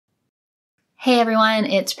Hey everyone,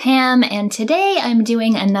 it's Pam, and today I'm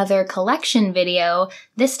doing another collection video.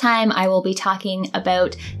 This time I will be talking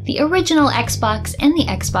about the original Xbox and the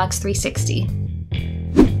Xbox 360.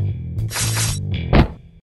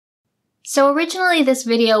 So originally this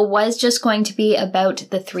video was just going to be about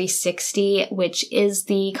the 360, which is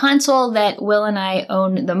the console that Will and I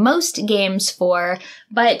own the most games for,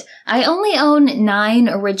 but I only own 9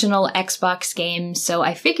 original Xbox games, so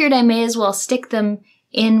I figured I may as well stick them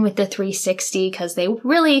in with the 360 because they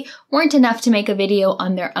really weren't enough to make a video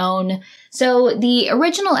on their own. So the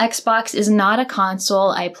original Xbox is not a console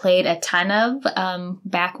I played a ton of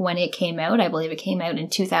back when it came out. I believe it came out in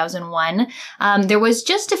 2001. There was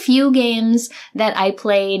just a few games that I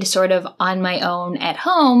played sort of on my own at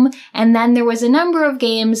home, and then there was a number of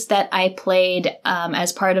games that I played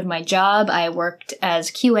as part of my job. I worked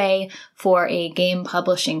as QA for a game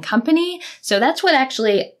publishing company, so that's what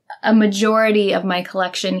actually a majority of my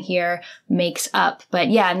collection here makes up. But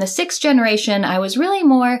yeah, in the 6th generation, I was really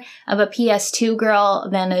more of a PS2 girl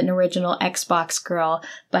than an original Xbox girl,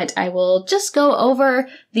 but I will just go over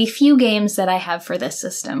the few games that I have for this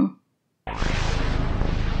system.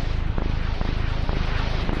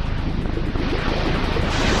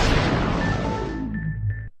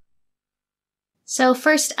 So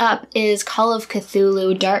first up is Call of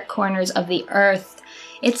Cthulhu: Dark Corners of the Earth.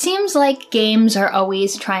 It seems like games are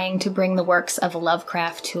always trying to bring the works of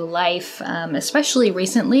Lovecraft to life, especially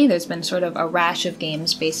recently. There's been sort of a rash of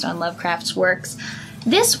games based on Lovecraft's works.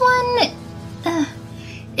 This one,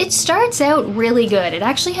 it starts out really good. It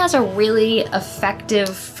actually has a really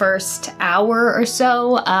effective first hour or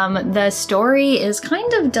so. The story is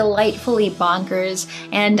kind of delightfully bonkers,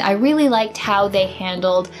 and I really liked how they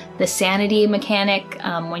handled the sanity mechanic.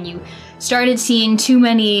 When you started seeing too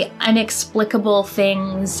many inexplicable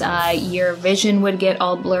things, your vision would get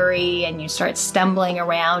all blurry and you start stumbling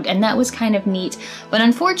around, and that was kind of neat. But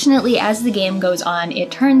unfortunately, as the game goes on,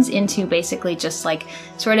 it turns into basically just like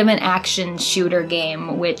sort of an action shooter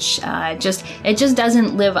game, which it just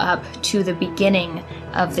doesn't live up to the beginning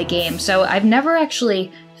of the game. So I've never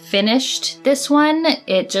actually finished this one.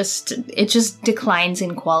 It just declines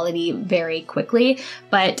in quality very quickly,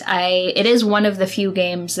 but it is one of the few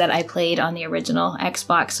games that I played on the original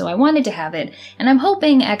Xbox, so I wanted to have it, and I'm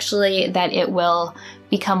hoping actually that it will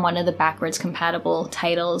become one of the backwards compatible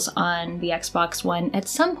titles on the Xbox One at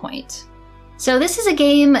some point. So this is a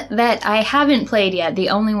game that I haven't played yet, the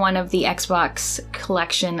only one of the Xbox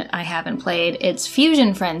collection I haven't played. It's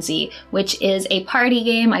Fusion Frenzy, which is a party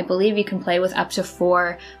game. I believe you can play with up to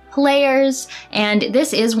 4 players, and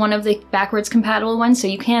this is one of the backwards compatible ones, so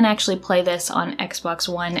you can actually play this on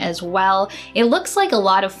Xbox One as well. It looks like a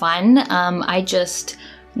lot of fun. I just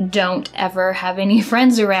don't ever have any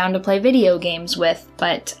friends around to play video games with,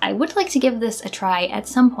 but I would like to give this a try at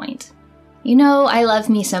some point. You know, I love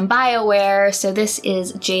me some BioWare, so this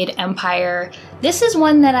is Jade Empire. This is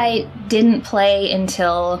one that I didn't play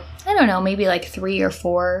until, I don't know, maybe like 3 or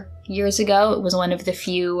 4 years ago. It was one of the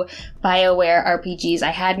few BioWare RPGs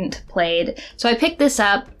I hadn't played. So I picked this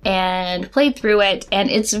up and played through it, and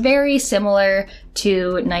it's very similar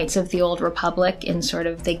to Knights of the Old Republic in sort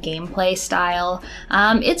of the gameplay style.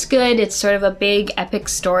 It's good. It's sort of a big epic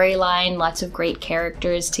storyline, lots of great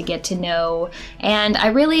characters to get to know, and I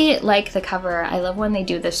really like the cover. I love when they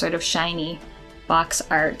do this sort of shiny box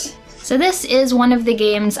art. So this is one of the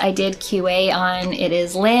games I did QA on. It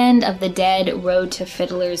is Land of the Dead: Road to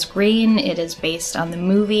Fiddler's Green. It is based on the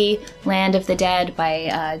movie Land of the Dead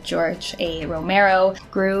by George A. Romero.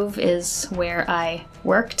 Groove is where I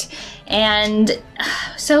worked. And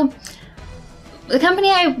so the company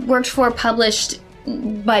I worked for published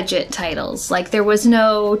budget titles. Like, there was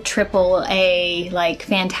no AAA, like,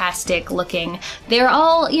 fantastic looking. They're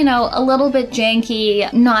all, you know, a little bit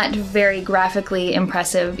janky, not very graphically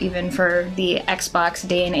impressive even for the Xbox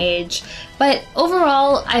day and age. But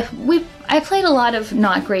overall, I played a lot of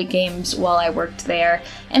not great games while I worked there,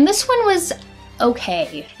 and this one was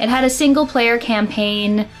okay. It had a single player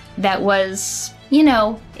campaign that was, you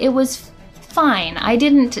know, it was fine. I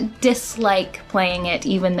didn't dislike playing it,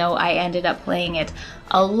 even though I ended up playing it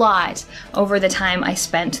a lot over the time I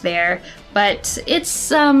spent there. But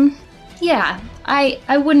it's, yeah,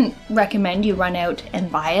 I wouldn't recommend you run out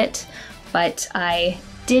and buy it, but I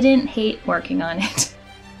didn't hate working on it.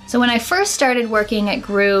 So when I first started working at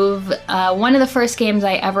Groove, one of the first games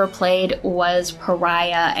I ever played was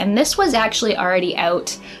Pariah, and this was actually already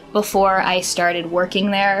out before I started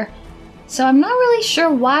working there. So I'm not really sure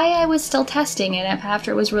why I was still testing it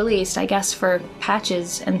after it was released, I guess for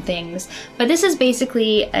patches and things. But this is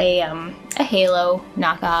basically a Halo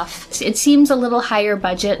knockoff. It seems a little higher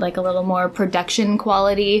budget, like a little more production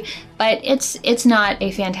quality, but it's not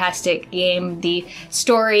a fantastic game. The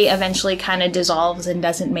story eventually kind of dissolves and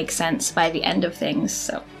doesn't make sense by the end of things,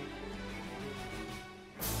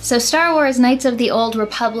 So Star Wars Knights of the Old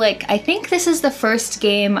Republic, I think this is the first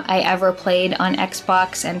game I ever played on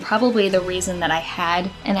Xbox, and probably the reason that I had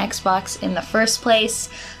an Xbox in the first place.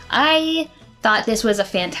 I thought this was a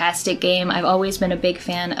fantastic game. I've always been a big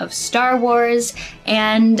fan of Star Wars,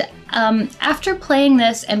 and after playing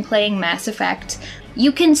this and playing Mass Effect,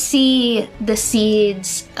 you can see the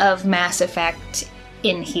seeds of Mass Effect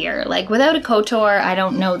in here. Like, without a KOTOR, I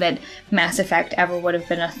don't know that Mass Effect ever would have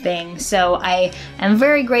been a thing. So I am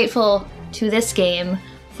very grateful to this game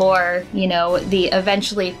for, you know, the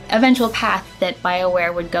eventual path that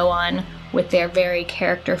BioWare would go on with their very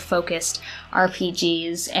character-focused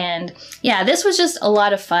RPGs. And yeah, this was just a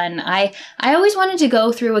lot of fun. I always wanted to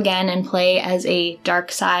go through again and play as a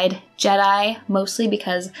dark side Jedi, mostly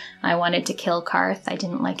because I wanted to kill Karth. I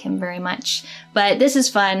didn't like him very much. But this is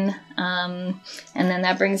fun. And then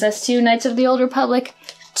that brings us to Knights of the Old Republic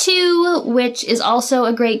 2, which is also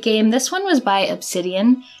a great game. This one was by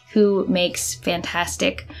Obsidian, who makes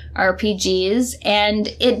fantastic RPGs, and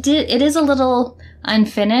it is a little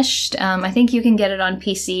unfinished. I think you can get it on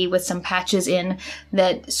PC with some patches in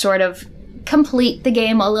that sort of complete the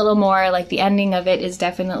game a little more. Like, the ending of it is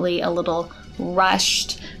definitely a little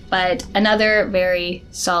rushed, but another very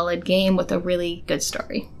solid game with a really good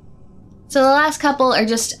story. So the last couple are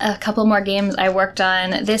just a couple more games I worked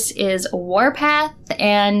on. This is Warpath,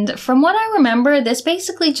 and from what I remember, this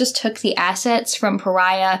basically just took the assets from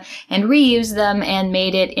Pariah and reused them and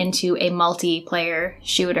made it into a multiplayer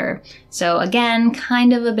shooter. So again,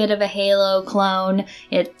 kind of a bit of a Halo clone.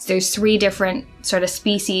 There's 3 different sort of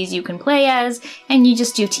species you can play as, and you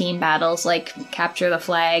just do team battles like capture the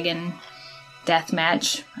flag and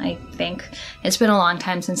deathmatch, I think. It's been a long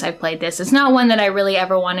time since I've played this. It's not one that I really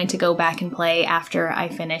ever wanted to go back and play after I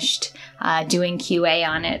finished doing QA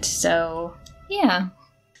on it, so yeah.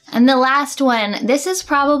 And the last one, this is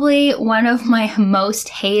probably one of my most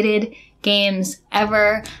hated games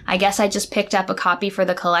ever. I guess I just picked up a copy for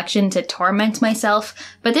the collection to torment myself,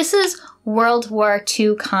 but this is World War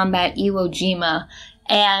II Combat Iwo Jima,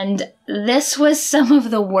 and this was some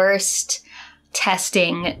of the worst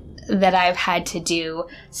testing that I've had to do.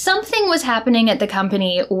 Something was happening at the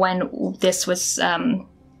company when this was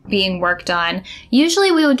being worked on.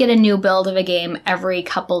 Usually we would get a new build of a game every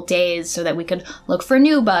couple days so that we could look for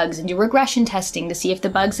new bugs and do regression testing to see if the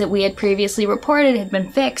bugs that we had previously reported had been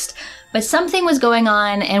fixed. But something was going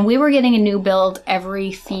on, and we were getting a new build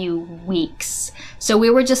every few weeks. So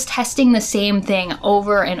we were just testing the same thing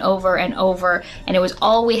over and over and over, and it was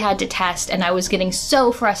all we had to test, and I was getting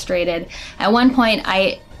so frustrated. At one point,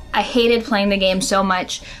 I hated playing the game so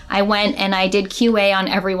much, I went and I did QA on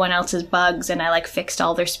everyone else's bugs, and I fixed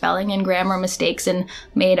all their spelling and grammar mistakes and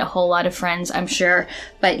made a whole lot of friends, I'm sure.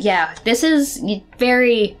 But yeah, this is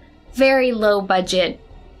very, very low budget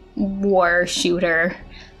war shooter,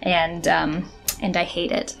 and I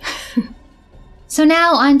hate it. So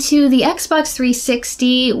now onto the Xbox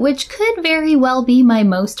 360, which could very well be my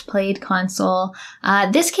most played console.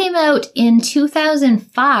 This came out in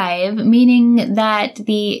 2005, meaning that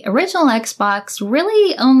the original Xbox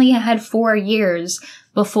really only had 4 years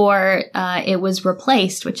before it was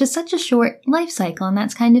replaced, which is such a short life cycle, and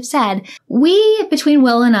that's kind of sad. Between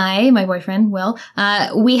Will and I, my boyfriend Will,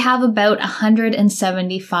 we have about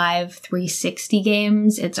 175 360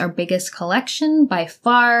 games. It's our biggest collection by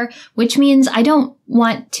far, which means I don't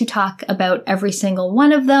want to talk about every single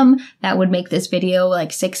one of them. That would make this video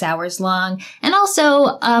 6 hours long. And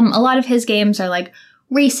also, a lot of his games are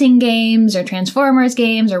racing games or Transformers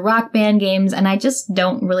games or Rock Band games, and I just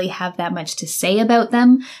don't really have that much to say about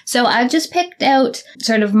them. So I've just picked out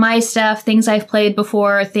sort of my stuff, things I've played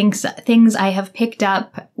before, things I have picked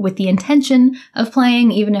up with the intention of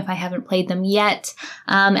playing, even if I haven't played them yet.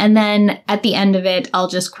 And then at the end of it, I'll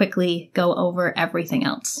just quickly go over everything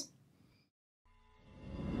else.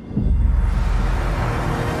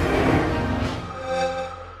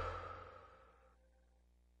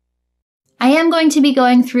 I am going to be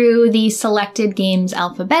going through the selected games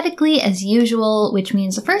alphabetically as usual, which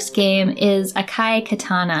means the first game is Akai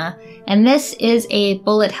Katana, and this is a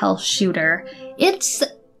bullet hell shooter. It's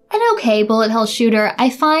an okay bullet hell shooter. I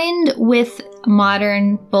find with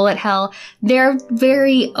modern bullet hell, they're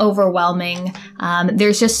very overwhelming.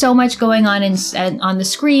 There's just so much going on on the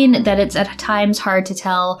screen that it's at times hard to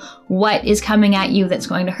tell what is coming at you that's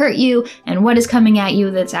going to hurt you and what is coming at you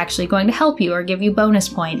that's actually going to help you or give you bonus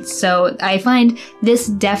points. So I find this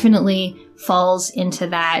definitely falls into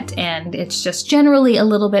that, and it's just generally a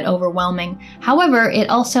little bit overwhelming. However, it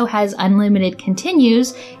also has unlimited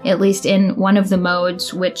continues, at least in one of the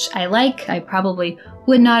modes, which I like. I probably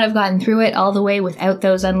would not have gotten through it all the way without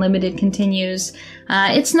those unlimited continues.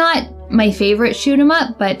 It's not my favorite shoot 'em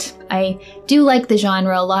up, but I do like the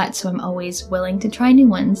genre a lot, so I'm always willing to try new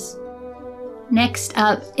ones. Next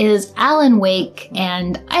up is Alan Wake,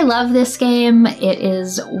 and I love this game. It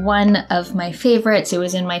is one of my favorites. It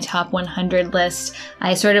was in my top 100 list.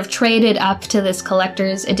 I sort of traded up to this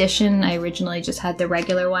collector's edition. I originally just had the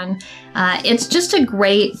regular one. It's just a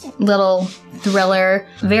great little thriller,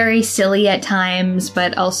 very silly at times,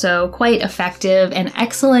 but also quite effective and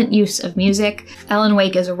excellent use of music. Alan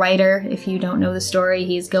Wake is a writer. If you don't know the story,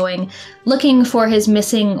 he's going looking for his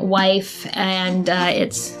missing wife, and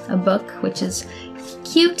it's a book, which is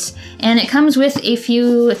cute, and it comes with a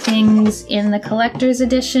few things in the collector's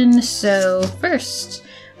edition. So first,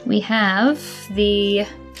 we have the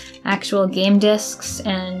actual game discs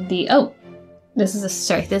and this is a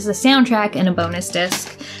soundtrack and a bonus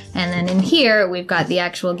disc. And then in here, we've got the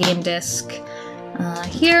actual game disc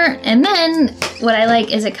here. And then what I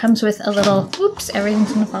like is it comes with a little, oops,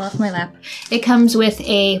 everything's gonna fall off my lap. It comes with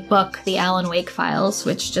a book, the Alan Wake Files,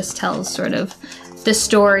 which just tells sort of the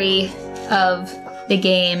story of the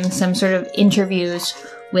game, some sort of interviews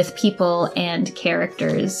with people and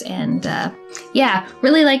characters. And yeah,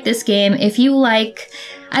 really like this game. If you like,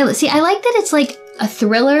 I like that it's like a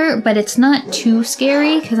thriller, but it's not too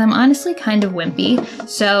scary because I'm honestly kind of wimpy.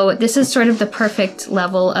 So this is sort of the perfect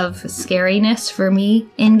level of scariness for me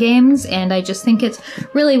in games, and I just think it's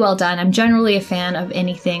really well done. I'm generally a fan of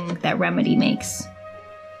anything that Remedy makes.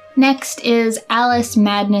 Next is Alice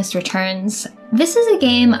Madness Returns. This is a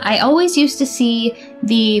game I always used to see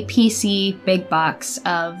the PC big box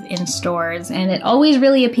of in stores, and it always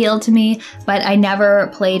really appealed to me, but I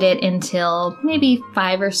never played it until maybe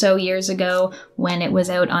 5 or so years ago when it was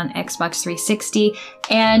out on Xbox 360,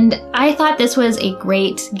 and I thought this was a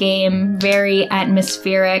great game, very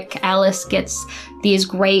atmospheric. Alice gets these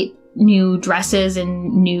great new dresses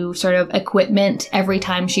and new sort of equipment every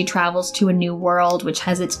time she travels to a new world, which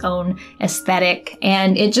has its own aesthetic,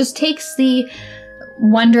 and it just takes the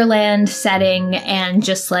Wonderland setting and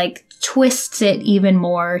just like twists it even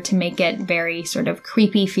more to make it very sort of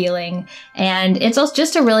creepy feeling. And it's also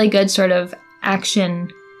just a really good sort of action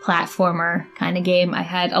platformer kind of game. I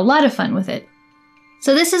had a lot of fun with it.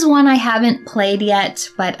 So this is one I haven't played yet,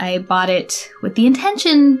 but I bought it with the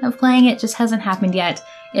intention of playing it, just hasn't happened yet.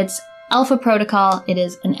 It's Alpha Protocol. It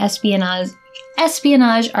is an espionage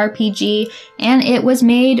RPG, and it was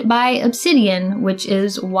made by Obsidian, which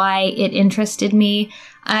is why it interested me.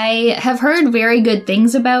 I have heard very good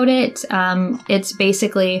things about it. It's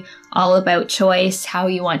basically all about choice, how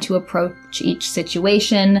you want to approach each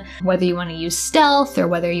situation, whether you want to use stealth or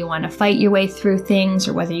whether you want to fight your way through things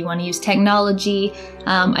or whether you want to use technology.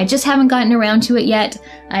 I just haven't gotten around to it yet.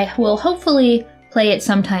 I will hopefully play it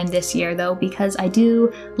sometime this year though, because I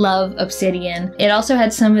do love Obsidian. It also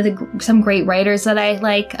had some great writers that I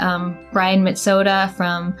like. Brian Mitsoda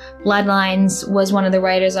from Bloodlines was one of the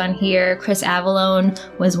writers on here. Chris Avallone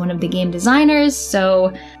was one of the game designers.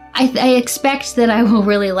 So I expect that I will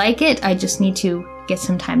really like it. I just need to get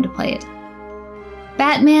some time to play it.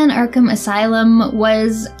 Batman Arkham Asylum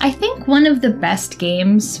was, I think, one of the best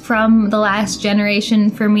games from the last generation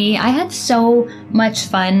for me. I had so much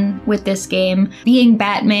fun with this game. Being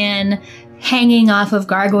Batman, hanging off of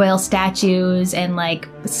gargoyle statues and like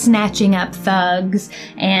snatching up thugs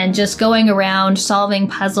and just going around solving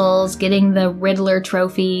puzzles, getting the Riddler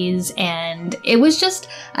trophies, and it was just,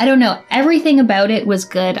 I don't know, everything about it was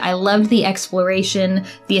good. I loved the exploration.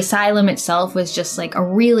 The asylum itself was just like a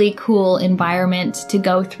really cool environment to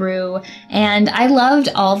go through, and I loved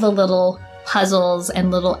all the little puzzles and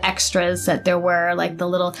little extras that there were, like the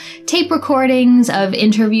little tape recordings of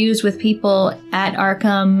interviews with people at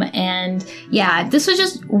Arkham. And yeah, this was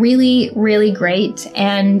just really, really great.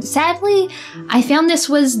 And sadly, I found this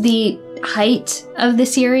was the height of the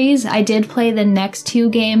series. I did play the next 2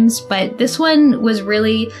 games, but this one was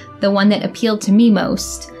really the one that appealed to me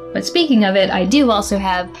most. But speaking of it, I do also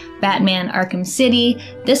have Batman Arkham City.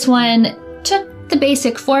 This one took the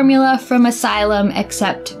basic formula from Asylum,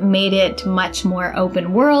 except made it much more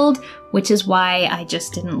open world, which is why I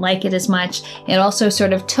just didn't like it as much. It also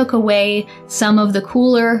sort of took away some of the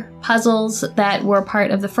cooler puzzles that were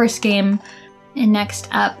part of the first game. And next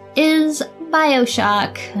up is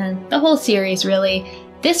BioShock, the whole series really.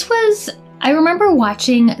 I remember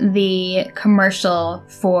watching the commercial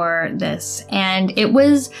for this, and it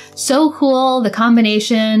was so cool. The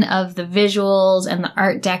combination of the visuals and the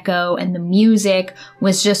art deco and the music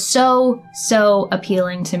was just so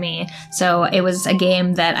appealing to me. So it was a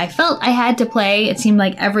game that I felt I had to play. It seemed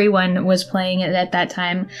like everyone was playing it at that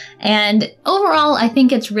time. And overall, I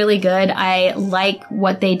think it's really good. I like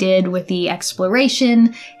what they did with the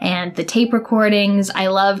exploration and the tape recordings. I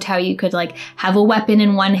loved how you could like have a weapon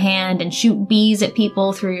in one hand and shoot bees at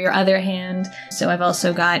people through your other hand. So I've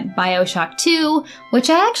also got BioShock 2, which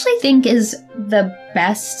I actually think is the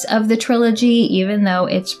best of the trilogy, even though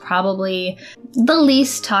it's probably the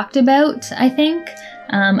least talked about, I think.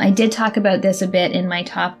 I did talk about this a bit in my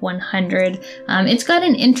top 100. It's got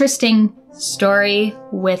an interesting story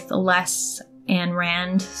with Les and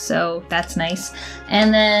Rand, so that's nice.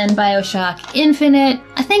 And then BioShock Infinite.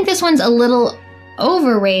 I think this one's a little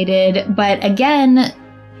overrated, but again,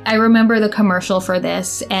 I remember the commercial for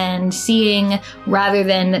this and seeing, rather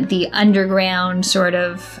than the underground sort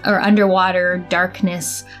of, or underwater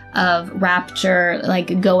darkness of Rapture,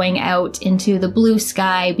 like going out into the blue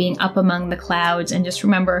sky, being up among the clouds, and just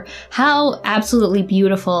remember how absolutely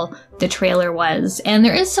beautiful the trailer was. And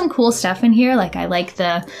there is some cool stuff in here, like I like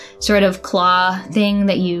the sort of claw thing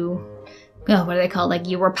that you, what are they called? Like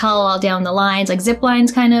you rappel all down the lines, like zip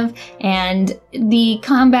lines kind of. And the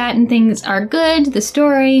combat and things are good. The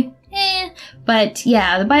story, But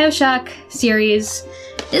yeah, the BioShock series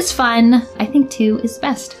is fun. I think 2 is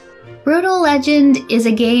best. Brutal Legend is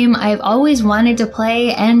a game I've always wanted to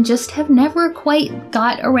play and just have never quite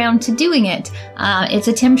got around to doing it. It's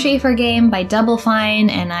a Tim Schafer game by Double Fine,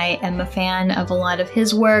 and I am a fan of a lot of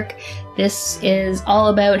his work. This is all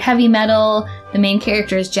about heavy metal. The main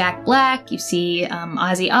character is Jack Black. You see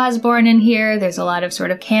Ozzy Osbourne in here. There's a lot of sort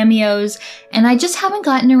of cameos, and I just haven't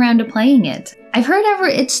gotten around to playing it. I've heard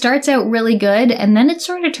it starts out really good, and then it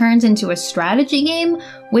sort of turns into a strategy game,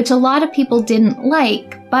 which a lot of people didn't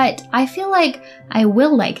like, but I feel like I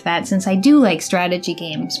will like that since I do like strategy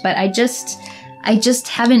games, but I just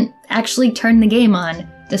haven't actually turned the game on,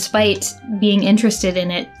 despite being interested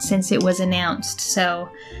in it since it was announced. So,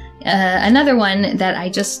 another one that I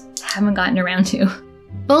just haven't gotten around to.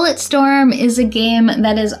 Bulletstorm is a game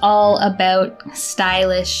that is all about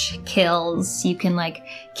stylish kills. You can like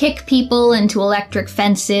kick people into electric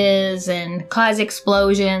fences and cause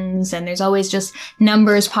explosions, and there's always just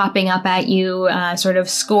numbers popping up at you, sort of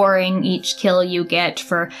scoring each kill you get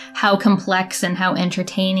for how complex and how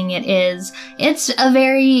entertaining it is. It's a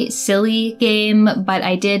very silly game, but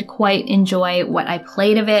I did quite enjoy what I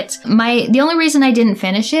played of it. The only reason I didn't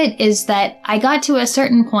finish it is that I got to a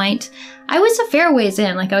certain point. I was a fair ways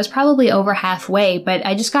in, like I was probably over halfway, but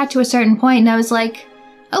I just got to a certain point and I was like,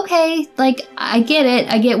 okay, like I get it.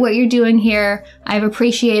 I get what you're doing here. I've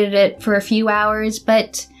appreciated it for a few hours,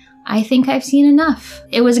 but I think I've seen enough.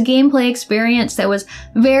 It was a gameplay experience that was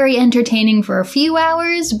very entertaining for a few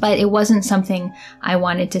hours, but it wasn't something I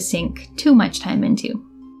wanted to sink too much time into.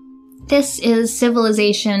 This is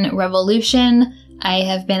Civilization Revolution. I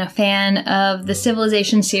have been a fan of the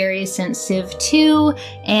Civilization series since Civ 2,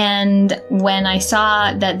 and when I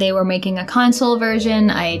saw that they were making a console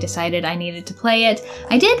version, I decided I needed to play it.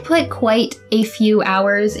 I did put quite a few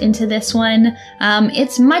hours into this one.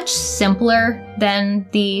 It's much simpler than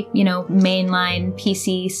the, mainline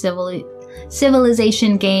PC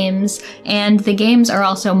Civilization games, and the games are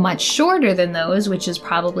also much shorter than those, which is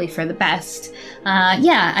probably for the best.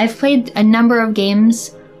 I've played a number of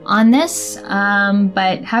games on this,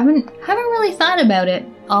 but haven't really thought about it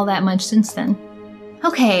all that much since then.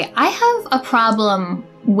 Okay, I have a problem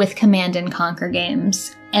with Command and Conquer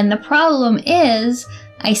games, and the problem is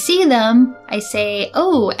I see them, I say,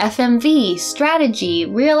 oh, FMV, strategy,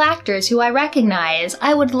 real actors who I recognize,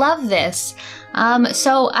 I would love this.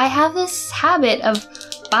 So I have this habit of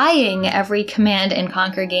buying every Command and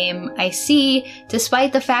Conquer game I see,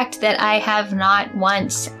 despite the fact that I have not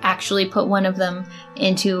once actually put one of them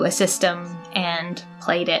into a system and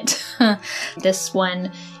played it. This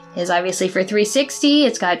one is obviously for 360.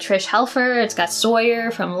 It's got Trish Helfer, it's got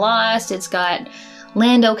Sawyer from Lost, it's got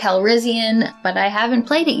Lando Calrissian, but I haven't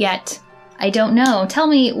played it yet. I don't know. Tell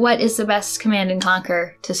me, what is the best Command and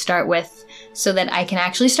Conquer to start with so that I can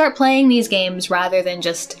actually start playing these games rather than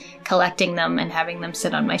just collecting them and having them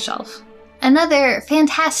sit on my shelf. Another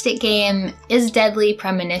fantastic game is Deadly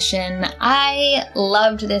Premonition. I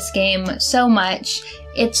loved this game so much.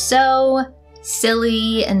 It's so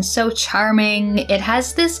silly and so charming. It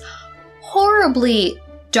has this horribly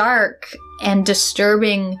dark and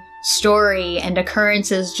disturbing story and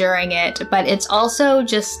occurrences during it, but it's also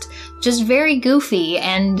just very goofy,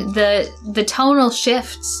 and the tonal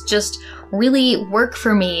shifts just really work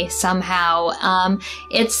for me somehow.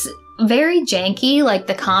 It's very janky, like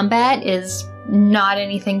the combat is not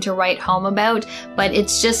anything to write home about, but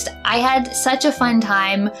it's just, I had such a fun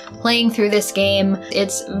time playing through this game.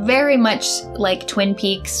 It's very much like Twin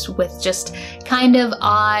Peaks with just kind of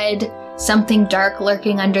odd, something dark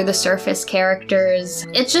lurking under the surface characters.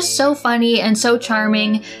 It's just so funny and so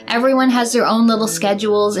charming. Everyone has their own little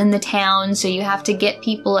schedules in the town, so you have to get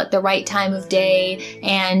people at the right time of day,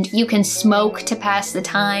 and you can smoke to pass the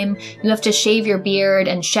time. You have to shave your beard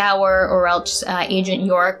and shower, or else Agent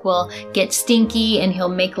York will get stinky and he'll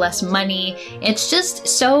make less money. It's just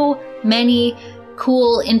so many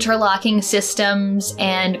cool interlocking systems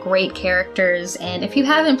and great characters, and if you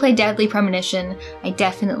haven't played Deadly Premonition, I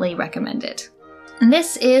definitely recommend it. And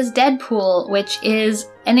this is Deadpool, which is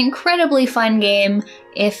an incredibly fun game.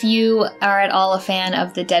 If you are at all a fan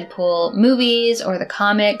of the Deadpool movies or the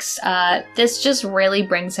comics, this just really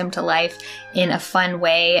brings him to life in a fun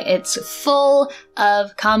way. It's full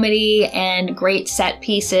of comedy and great set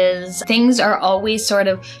pieces. Things are always sort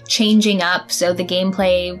of changing up, so the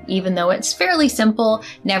gameplay, even though it's fairly simple,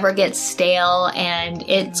 never gets stale, and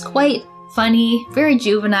it's quite funny, very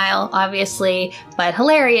juvenile, obviously, but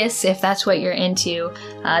hilarious if that's what you're into.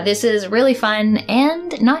 This is really fun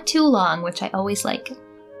and not too long, which I always like.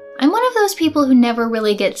 I'm one of those people who never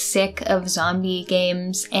really gets sick of zombie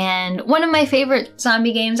games, and one of my favorite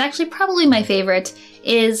zombie games, actually probably my favorite,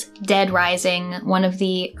 is Dead Rising, one of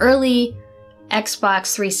the early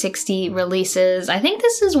Xbox 360 releases. I think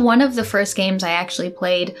this is one of the first games I actually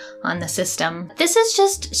played on the system. This is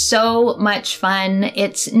just so much fun.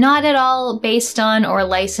 It's not at all based on or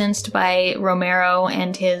licensed by Romero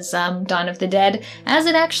and his Dawn of the Dead, as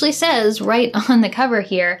it actually says right on the cover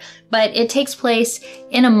here, but it takes place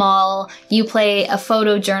in a mall. You play a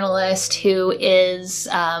photojournalist who is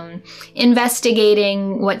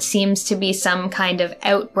investigating what seems to be some kind of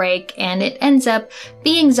outbreak, and it ends up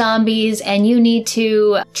being zombies, and you need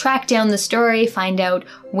to track down the story, find out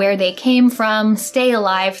where they came from, stay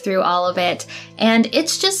alive through all of it, and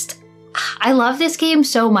it's just, I love this game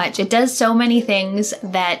so much. It does so many things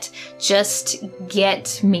that just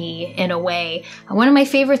get me in a way. One of my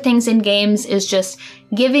favorite things in games is just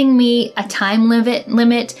giving me a time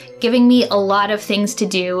limit, giving me a lot of things to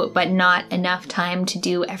do, but not enough time to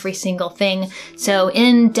do every single thing. So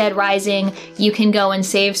in Dead Rising, you can go and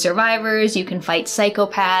save survivors, you can fight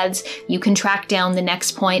psychopaths, you can track down the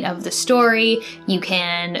next point of the story, you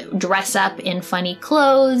can dress up in funny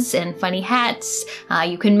clothes and funny hats,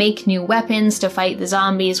 you can make new weapons to fight the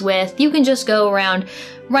zombies with, you can just go around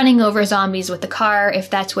running over zombies with the car if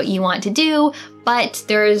that's what you want to do, but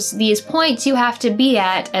there's these points you have to be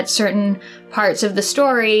at certain parts of the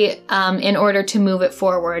story in order to move it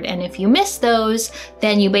forward, and if you miss those,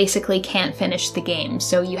 then you basically can't finish the game.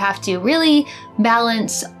 So you have to really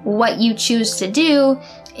balance what you choose to do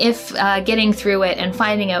if getting through it and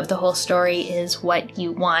finding out the whole story is what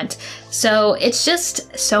you want. So it's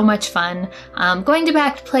just so much fun. Going to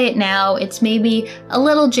back to play it now, it's maybe a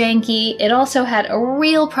little janky. It also had a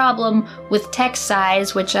real problem with text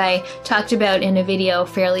size, which I talked about in a video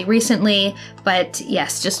fairly recently, but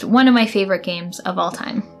yes, just one of my favorite games of all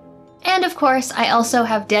time. And of course, I also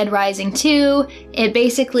have Dead Rising 2. It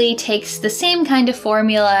basically takes the same kind of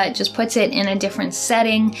formula, just puts it in a different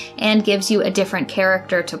setting, and gives you a different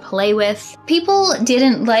character to play with. People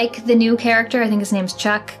didn't like the new character, I think his name's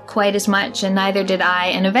Chuck, quite as much, and neither did I,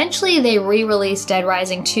 and eventually they re-released Dead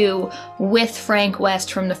Rising 2 with Frank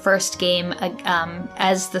West from the first game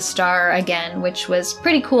as the star again, which was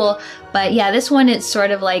pretty cool. But yeah, this one it's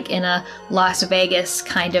sort of like in a Las Vegas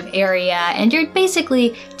kind of area, and you're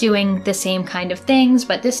basically doing the same kind of things,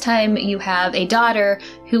 but this time you have a daughter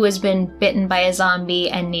who has been bitten by a zombie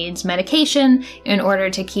and needs medication in order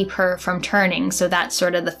to keep her from turning. So that's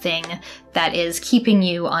sort of the thing that is keeping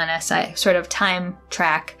you on a sort of time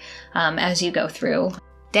track as you go through.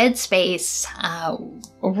 Dead Space,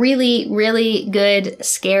 really, really good,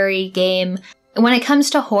 scary game. When it comes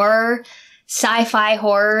to horror, sci-fi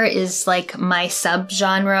horror is like my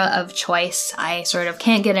subgenre of choice. I sort of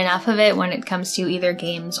can't get enough of it when it comes to either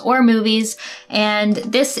games or movies, and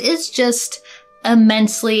this is just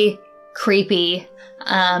immensely creepy.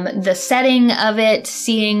 The setting of it,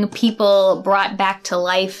 seeing people brought back to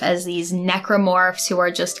life as these necromorphs who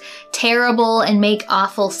are just terrible and make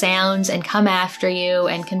awful sounds and come after you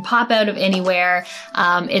and can pop out of anywhere.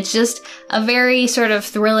 It's just a very sort of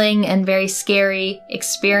thrilling and very scary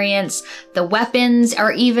experience. The weapons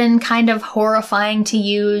are even kind of horrifying to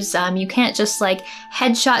use. You can't just like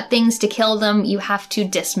headshot things to kill them. You have to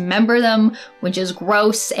dismember them, which is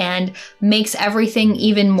gross and makes everything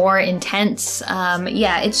even more intense.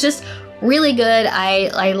 Yeah, it's just really good.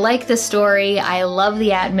 I like the story. I love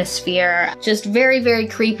the atmosphere. Just very, very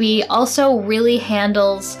creepy. Also really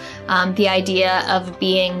handles the idea of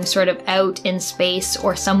being sort of out in space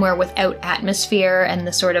or somewhere without atmosphere and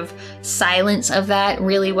the sort of silence of that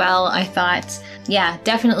really well, I thought. Yeah,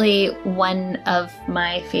 definitely one of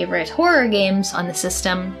my favorite horror games on the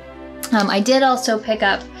system. I did also pick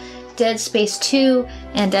up Dead Space 2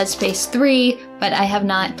 and Dead Space 3, but I have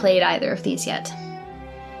not played either of these yet.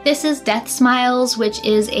 This is Death Smiles, which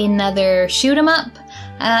is another shoot 'em up.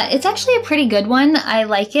 It's actually a pretty good one. I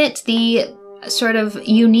like it. The sort of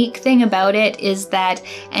unique thing about it is that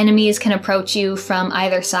enemies can approach you from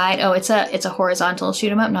either side. Oh, it's a horizontal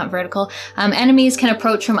shoot 'em up, not vertical. Enemies can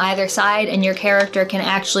approach from either side, and your character can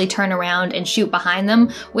actually turn around and shoot behind them,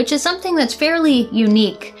 which is something that's fairly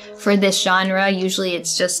unique for this genre. Usually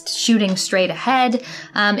it's just shooting straight ahead.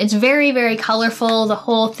 It's very, very colorful. The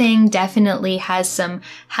whole thing definitely has some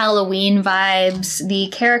Halloween vibes. The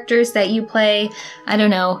characters that you play, I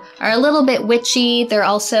don't know, are a little bit witchy. They're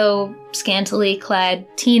also scantily clad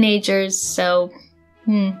teenagers, so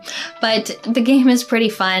but the game is pretty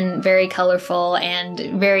fun, very colorful, and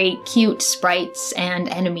very cute sprites and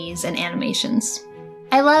enemies and animations.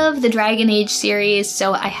 I love the Dragon Age series,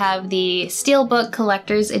 so I have the Steelbook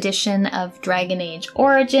Collector's Edition of Dragon Age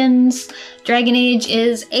Origins. Dragon Age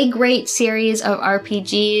is a great series of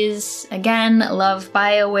RPGs. Again, love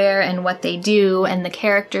BioWare and what they do and the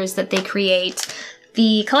characters that they create.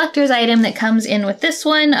 The collector's item that comes in with this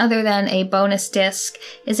one, other than a bonus disc,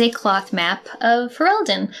 is a cloth map of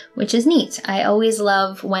Ferelden, which is neat. I always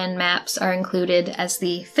love when maps are included as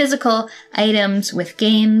the physical items with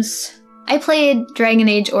games. I played Dragon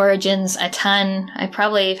Age Origins a ton. I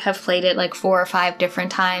probably have played it like 4 or 5 different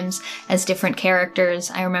times as different characters.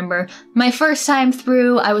 I remember my first time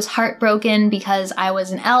through, I was heartbroken because I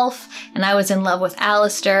was an elf and I was in love with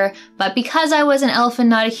Alistair, but because I was an elf and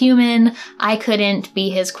not a human, I couldn't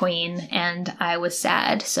be his queen and I was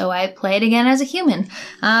sad. So I played again as a human.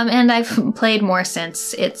 And I've played more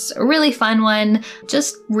since. It's a really fun one,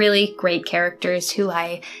 just really great characters who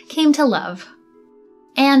I came to love.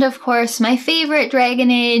 And of course, my favorite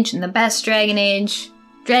Dragon Age and the best Dragon Age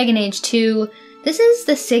 2. This is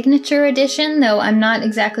the signature edition, though I'm not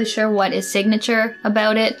exactly sure what is signature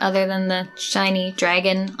about it other than the shiny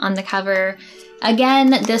dragon on the cover. Again,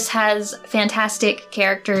 this has fantastic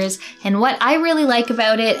characters, and what I really like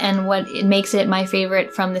about it and what it makes it my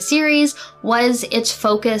favorite from the series was its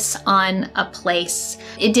focus on a place.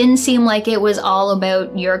 It didn't seem like it was all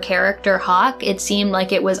about your character Hawk. It seemed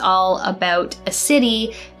like it was all about a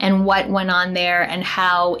city and what went on there and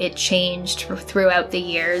how it changed throughout the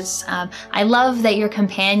years. I love that your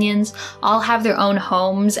companions all have their own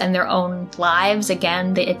homes and their own lives.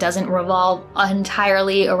 Again, it doesn't revolve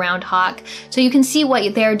entirely around Hawk. So you can see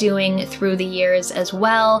what they're doing through the years as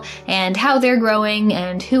well, and how they're growing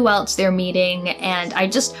and who else they're meeting, and I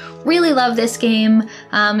just really love this game.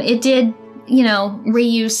 It did,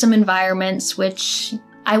 reuse some environments, which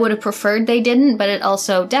I would have preferred they didn't, but it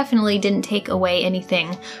also definitely didn't take away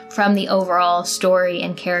anything from the overall story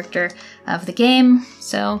and character of the game.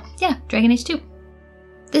 So yeah, Dragon Age 2.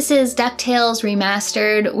 This is DuckTales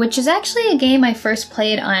Remastered, which is actually a game I first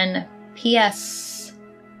played on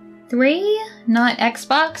PS3, not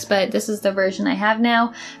Xbox, but this is the version I have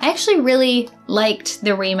now. I actually really liked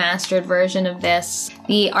the remastered version of this.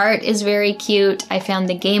 The art is very cute. I found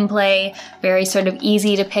the gameplay very sort of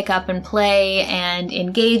easy to pick up and play and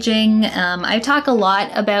engaging. I talk a lot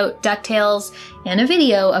about DuckTales in a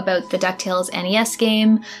video about the DuckTales NES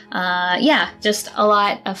game. Yeah, just a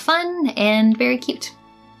lot of fun and very cute.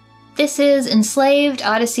 This is Enslaved: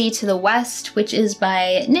 Odyssey to the West, which is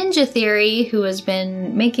by Ninja Theory, who has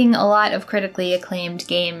been making a lot of critically acclaimed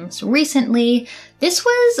games recently. This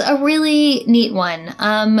was a really neat one.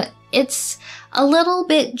 it's a little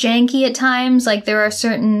bit janky at times. Like, there are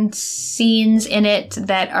certain scenes in it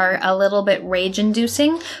that are a little bit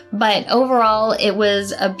rage-inducing, but overall it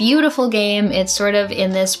was a beautiful game. It's sort of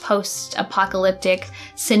in this post-apocalyptic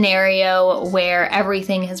scenario where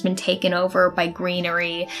everything has been taken over by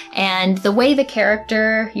greenery, and the way the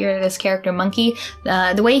character, you're this character Monkey,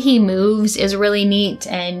 the way he moves is really neat,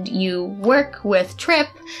 and you work with Trip,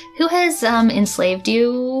 who has enslaved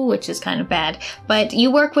you, which is kind of bad, but you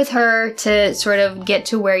work with her to sort of get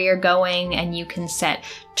to where you're going, and you can set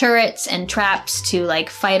turrets and traps to like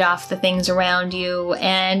fight off the things around you.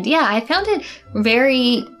 And yeah, I found it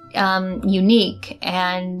very unique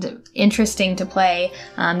and interesting to play,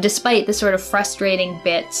 despite the sort of frustrating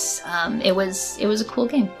bits. It was a cool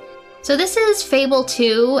game. So this is Fable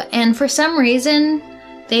 2, and for some reason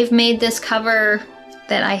they've made this cover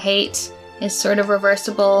that I hate. Is sort of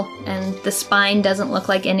reversible, and the spine doesn't look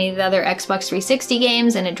like any of the other Xbox 360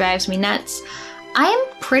 games, and it drives me nuts. I'm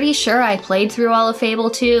pretty sure I played through all of Fable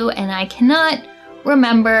 2, and I cannot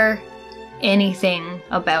remember anything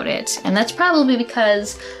about it. And that's probably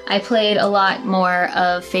because I played a lot more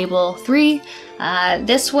of Fable 3.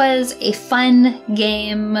 This was a fun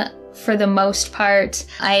game for the most part.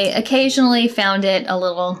 I occasionally found it a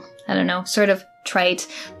little, I don't know, sort of trite.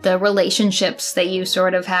 The relationships that you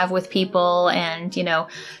sort of have with people, and, you know,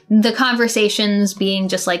 the conversations being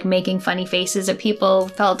just like making funny faces at people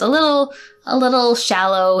felt a little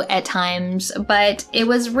shallow at times, but it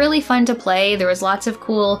was really fun to play. There was lots of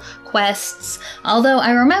cool quests. Although I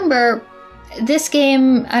remember this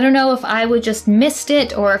game, I don't know if I would just missed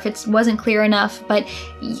it or if it wasn't clear enough, but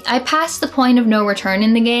I passed the point of no return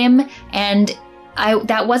in the game, and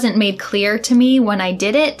that wasn't made clear to me when I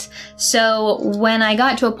did it. So when I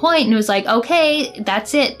got to a point and it was like, okay,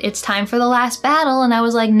 that's it, it's time for the last battle, and I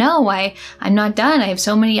was like, no, I'm not done. I have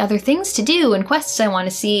so many other things to do and quests I want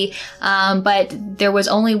to see. But there was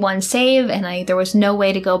only one save, and there was no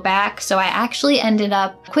way to go back. So I actually ended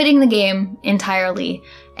up quitting the game entirely.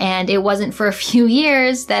 And it wasn't for a few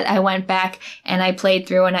years that I went back and I played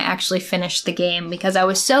through and I actually finished the game, because I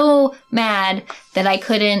was so mad that I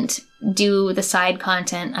couldn't do the side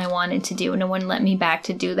content I wanted to do, and it wouldn't let me back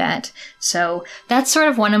to do that. So that's sort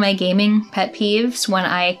of one of my gaming pet peeves, when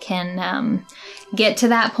I can get to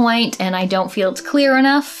that point and I don't feel it's clear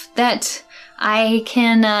enough that I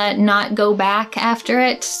can not go back after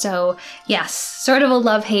it. So yes, sort of a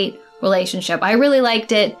love-hate relationship. I really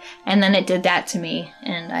liked it, and then it did that to me,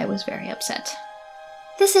 and I was very upset.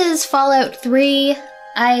 This is Fallout 3.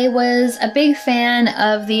 I was a big fan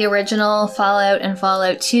of the original Fallout and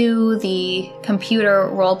Fallout 2, the computer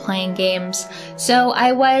role-playing games, so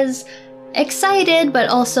I was excited but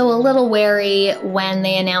also a little wary when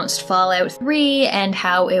they announced Fallout 3 and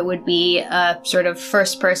how it would be a sort of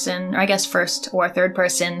first-person, or I guess first or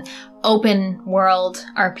third-person, open world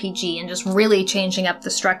RPG, and just really changing up the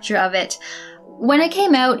structure of it. When it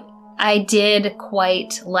came out, I did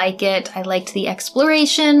quite like it. I liked the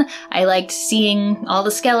exploration. I liked seeing all the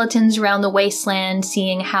skeletons around the wasteland,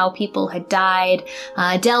 seeing how people had died,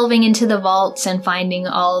 delving into the vaults and finding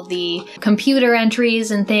all the computer entries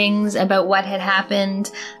and things about what had happened.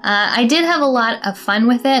 I did have a lot of fun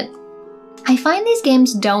with it. I find these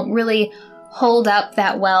games don't really hold up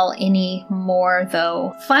that well anymore,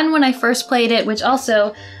 though. Fun when I first played it, which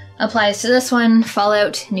also applies to this one,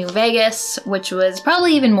 Fallout New Vegas, which was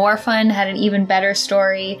probably even more fun, had an even better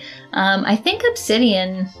story. I think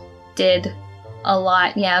Obsidian did a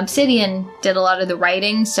lot. Yeah, Obsidian did a lot of the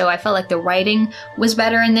writing, so I felt like the writing was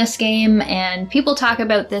better in this game, and people talk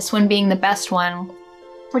about this one being the best one,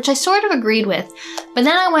 which I sort of agreed with. But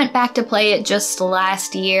then I went back to play it just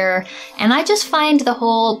last year, and I just find the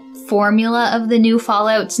whole formula of the new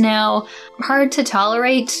Fallouts now hard to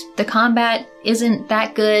tolerate. The combat isn't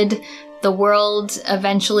that good. The world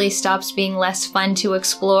eventually stops being less fun to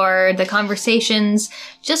explore. The conversations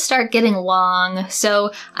just start getting long.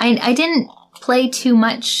 So I didn't play too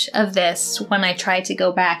much of this when I tried to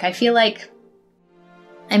go back. I feel like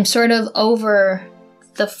I'm sort of over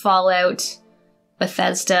the Fallout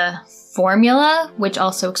Bethesda formula, which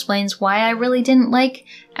also explains why I really didn't like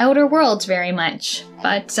Outer Worlds very much.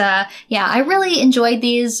 But yeah, I really enjoyed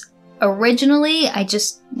these originally. I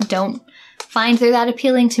just don't find they're that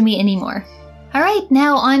appealing to me anymore. Alright,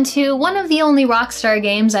 now on to one of the only Rockstar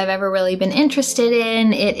games I've ever really been interested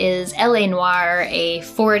in. It is L.A. Noire, a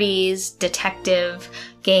 40s detective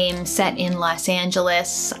game set in Los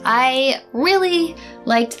Angeles. I really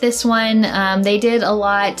liked this one. They did a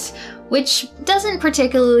lot which doesn't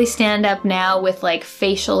particularly stand up now with like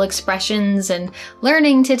facial expressions and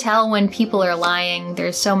learning to tell when people are lying.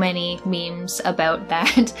 There's so many memes about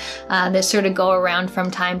that that sort of go around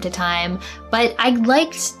from time to time. But I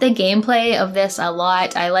liked the gameplay of this a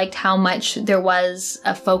lot. I liked how much there was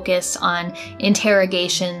a focus on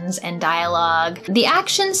interrogations and dialogue. The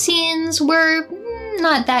action scenes were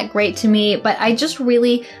not that great to me, but I just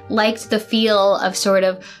really liked the feel of sort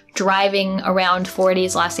of driving around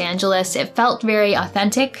 40s Los Angeles. It felt very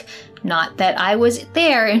authentic. Not that I was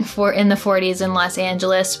there in the 40s in Los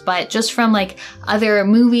Angeles, but just from like other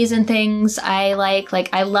movies and things I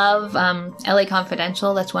love LA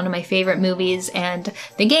Confidential. That's one of my favorite movies, and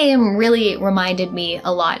the game really reminded me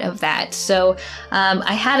a lot of that. So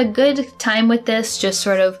I had a good time with this, just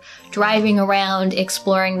sort of driving around,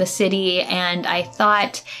 exploring the city, and I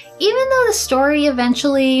thought, even though the story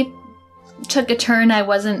eventually took a turn I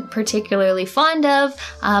wasn't particularly fond of,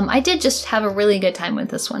 I did just have a really good time with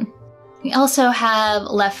this one. We also have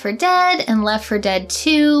Left 4 Dead and Left 4 Dead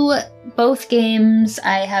 2. Both games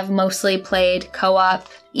I have mostly played co-op,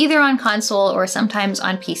 either on console or sometimes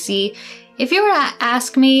on PC. If you were to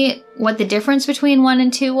ask me what the difference between 1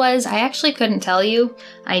 and 2 was, I actually couldn't tell you.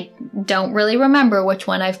 I don't really remember which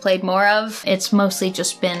one I've played more of. It's mostly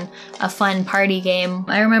just been a fun party game.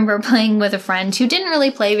 I remember playing with a friend who didn't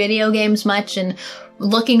really play video games much and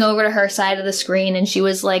looking over to her side of the screen, and she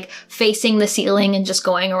was like facing the ceiling and just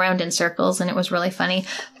going around in circles, and it was really funny.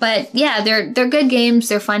 But yeah, they're good games.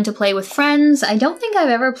 They're fun to play with friends. I don't think I've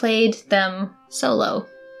ever played them solo.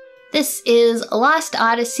 This is Lost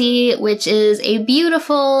Odyssey, which is a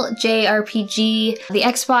beautiful JRPG. The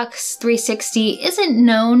Xbox 360 isn't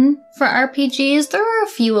known for RPGs. There are a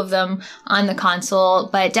few of them on the console,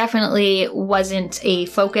 but definitely wasn't a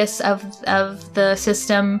focus of the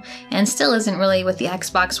system, and still isn't really with the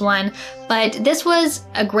Xbox One. But this was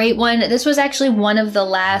a great one. This was actually one of the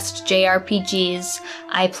last JRPGs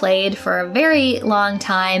I played for a very long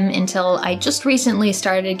time, until I just recently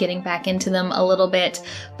started getting back into them a little bit.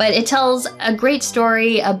 But it tells a great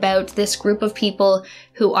story about this group of people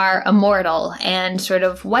who are immortal and sort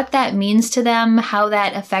of what that means to them, how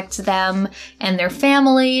that affects them and their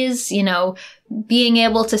families, you know, being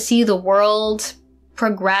able to see the world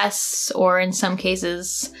progress, or in some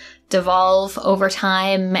cases devolve over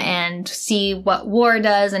time, and see what war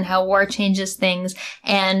does and how war changes things.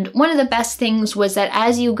 And one of the best things was that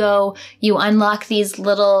as you go, you unlock these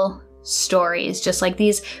little stories, just like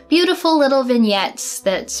these beautiful little vignettes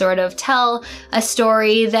that sort of tell a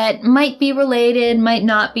story that might be related, might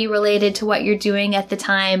not be related to what you're doing at the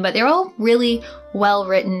time, but they're all really well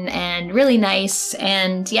written and really nice,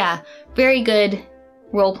 and yeah, very good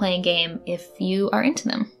role-playing game if you are into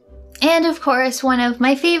them. And of course, one of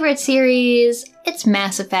my favorite series, it's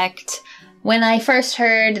Mass Effect. When I first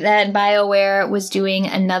heard that BioWare was doing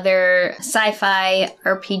another sci-fi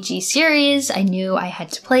RPG series, I knew I had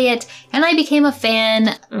to play it, and I became a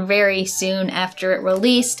fan very soon after it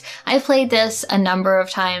released. I played this a number of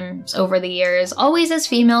times over the years, always as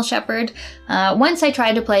female Shepard. Once I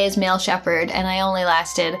tried to play as male Shepard, and I only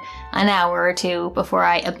lasted an hour or two before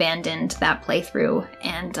I abandoned that playthrough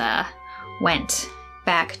and went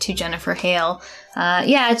back to Jennifer Hale.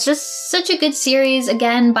 Yeah, it's just such a good series.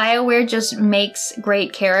 Again, BioWare just makes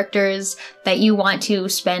great characters that you want to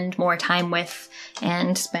spend more time with,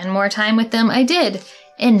 and spend more time with them I did.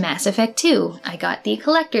 In Mass Effect 2, I got the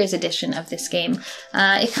collector's edition of this game.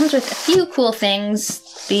 It comes with a few cool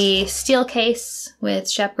things. The steel case with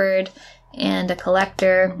Shepard and a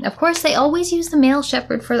collector. Of course, they always use the male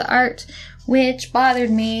Shepard for the art, which bothered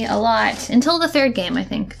me a lot until the third game, I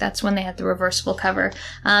think. That's when they had the reversible cover.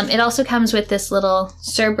 It also comes with this little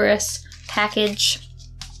Cerberus package,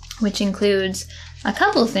 which includes a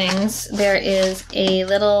couple things. There is a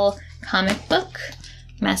little comic book,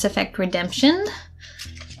 Mass Effect Redemption,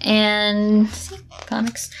 and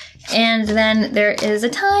comics. And then there is a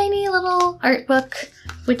tiny little art book,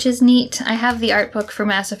 which is neat. I have the art book for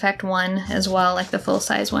Mass Effect 1 as well, like the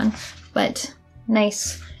full-size one, but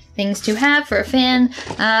nice things to have for a fan.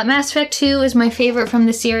 Mass Effect 2 is my favorite from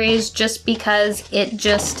the series just because it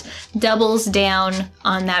just doubles down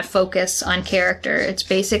on that focus on character. It's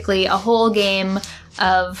basically a whole game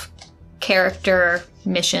of character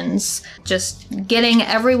missions, just getting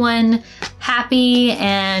everyone happy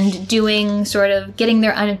and doing getting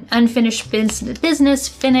their unfinished business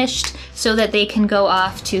finished so that they can go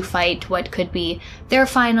off to fight what could be their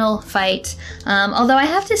final fight. Although I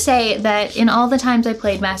have to say that in all the times I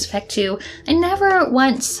played Mass Effect 2, I never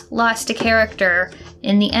once lost a character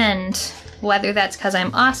in the end. Whether that's because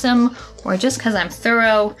I'm awesome or just because I'm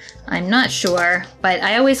thorough, I'm not sure. But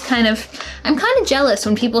I'm kind of jealous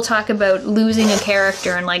when people talk about losing a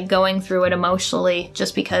character and like going through it emotionally,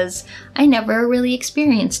 just because I never really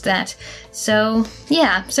experienced that. So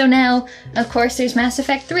yeah, so now of course there's Mass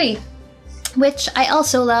Effect 3. Which I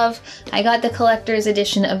also love. I got the collector's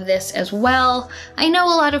edition of this as well. I know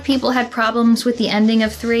a lot of people had problems with the ending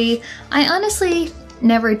of 3. I honestly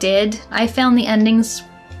never did. I found the endings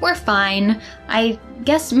were fine. I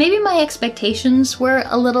guess maybe my expectations were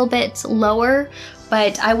a little bit lower,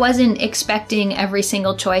 but I wasn't expecting every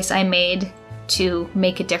single choice I made to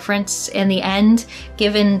make a difference in the end,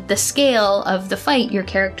 given the scale of the fight your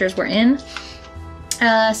characters were in.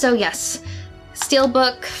 So yes.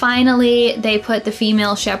 Steelbook, finally they put the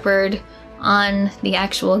female Shepard on the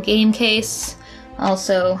actual game case.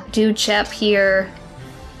 Also, Dude Shep here.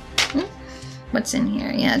 What's in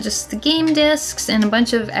here? Yeah, just the game discs and a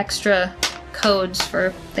bunch of extra codes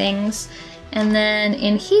for things. And then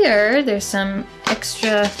in here, there's some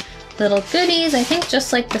extra little goodies. I think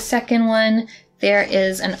just like the second one, there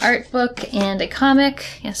is an art book and a comic.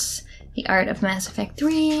 Yes, the art of Mass Effect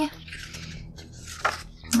 3.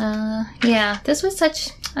 Yeah, this was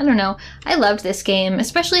I don't know, I loved this game,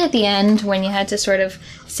 especially at the end when you had to sort of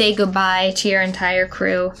say goodbye to your entire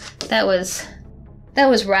crew. That was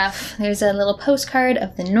rough. There's a little postcard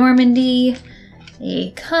of the Normandy,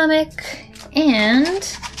 a comic,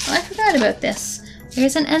 and, oh, I forgot about this.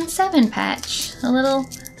 There's an N7 patch, a little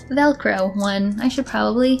Velcro one. I should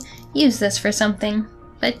probably use this for something.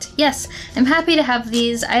 But yes, I'm happy to have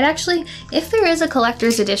these. I'd actually, if there is a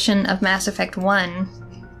collector's edition of Mass Effect 1,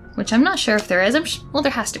 which I'm not sure if there is. Well,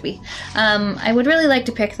 there has to be. I would really like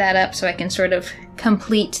to pick that up so I can sort of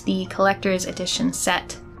complete the collector's edition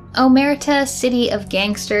set. Omerta City of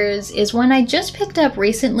Gangsters is one I just picked up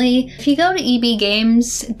recently. If you go to EB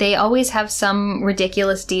Games, they always have some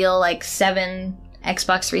ridiculous deal, like 7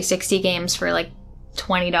 Xbox 360 games for like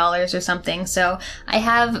 $20 or something, so I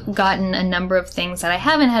have gotten a number of things that I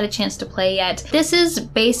haven't had a chance to play yet. This is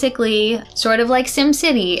basically sort of like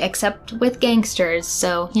SimCity, except with gangsters,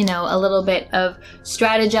 so, you know, a little bit of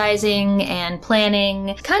strategizing and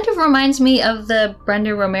planning. Kind of reminds me of the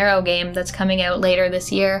Brenda Romero game that's coming out later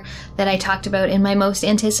this year that I talked about in my most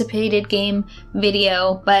anticipated game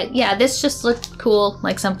video, but yeah, this just looked cool,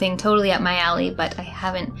 like something totally up my alley, but I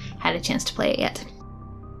haven't had a chance to play it yet.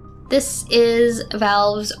 This is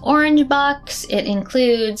Valve's Orange Box. It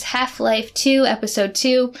includes Half-Life 2, Episode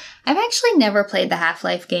 2. I've actually never played the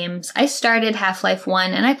Half-Life games. I started Half-Life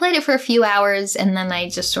 1 and I played it for a few hours and then I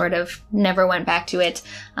just sort of never went back to it.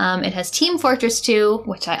 It has Team Fortress 2,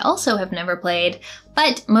 which I also have never played,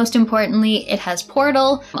 but most importantly, it has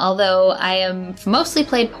Portal, although I have mostly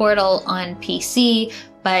played Portal on PC.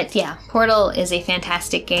 But yeah, Portal is a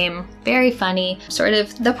fantastic game, very funny, sort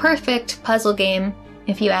of the perfect puzzle game,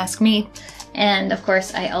 if you ask me. And of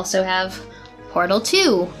course, I also have Portal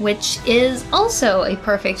 2, which is also a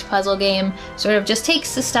perfect puzzle game. Sort of just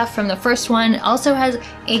takes the stuff from the first one. Also has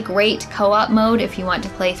a great co-op mode if you want to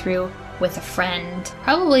play through with a friend.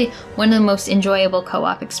 Probably one of the most enjoyable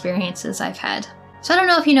co-op experiences I've had. So I don't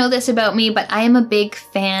know if you know this about me, but I am a big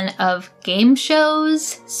fan of game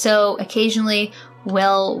shows. So occasionally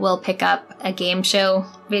Will pick up a game show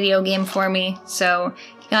video game for me. So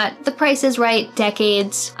got The Price is Right,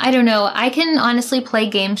 Decades. I don't know, I can honestly play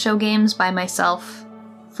game show games by myself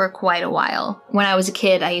for quite a while. When I was a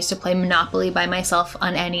kid, I used to play Monopoly by myself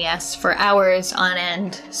on NES for hours on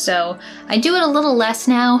end. So I do it a little less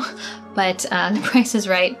now, but The Price is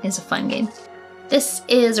Right is a fun game. This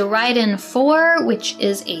is Raiden 4, which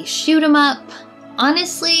is a shoot 'em up.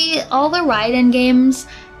 Honestly, all the Raiden games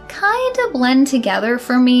kind of blend together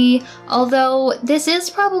for me, although this is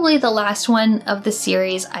probably the last one of the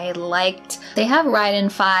series I liked. They have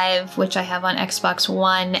Raiden 5, which I have on Xbox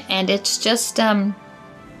One, and it's just,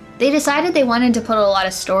 they decided they wanted to put a lot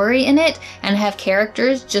of story in it and have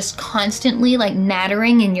characters just constantly like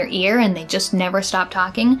nattering in your ear and they just never stop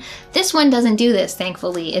talking. This one doesn't do this,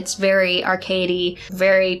 thankfully. It's very arcadey,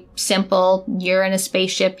 very simple. You're in a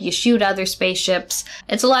spaceship, you shoot other spaceships.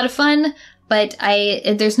 It's a lot of fun, but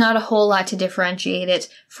there's not a whole lot to differentiate it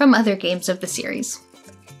from other games of the series.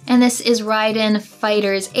 And this is Raiden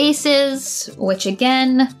Fighters Aces, which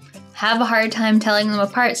again, have a hard time telling them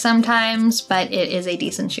apart sometimes, but it is a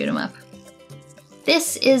decent shoot 'em up.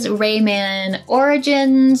 This is Rayman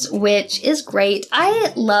Origins, which is great.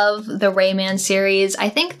 I love the Rayman series. I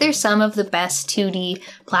think they're some of the best 2D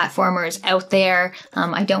platformers out there.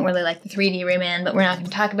 I don't really like the 3D Rayman, but we're not going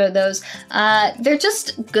to talk about those. They're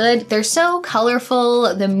just good. They're so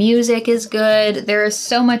colorful. The music is good. They're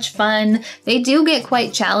so much fun. They do get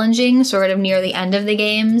quite challenging sort of near the end of the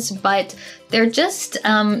games, but they're just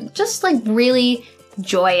like really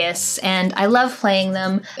joyous, and I love playing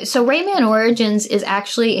them. So Rayman Origins is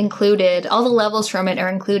actually included, all the levels from it are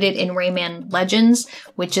included in Rayman Legends,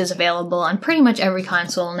 which is available on pretty much every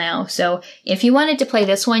console now. So if you wanted to play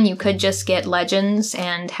this one, you could just get Legends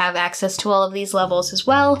and have access to all of these levels as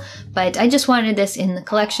well, but I just wanted this in the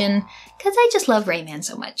collection because I just love Rayman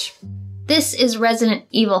so much. This is Resident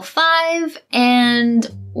Evil 5, and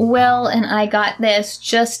Will and I got this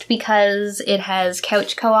just because it has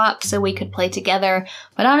couch co-op so we could play together,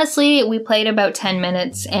 but honestly, we played about 10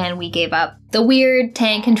 minutes and we gave up. The weird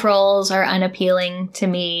tank controls are unappealing to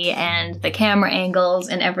me, and the camera angles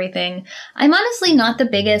and everything. I'm honestly not the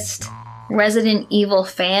biggest Resident Evil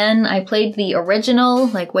fan. I played the original,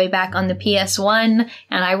 like way back on the PS1,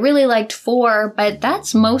 and I really liked 4, but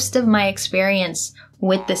that's most of my experience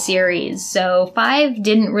with the series. So 5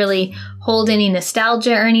 didn't really hold any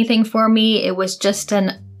nostalgia or anything for me. It was just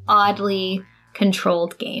an oddly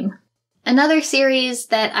controlled game. Another series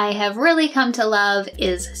that I have really come to love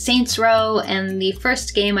is Saints Row, and the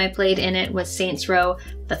first game I played in it was Saints Row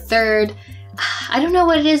the Third. I don't know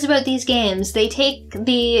what it is about these games. They take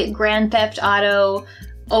the Grand Theft Auto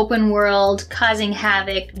open world, causing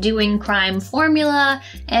havoc, doing crime formula,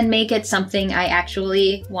 and make it something I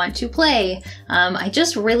actually want to play. I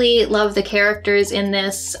just really love the characters in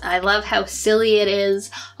this. I love how silly it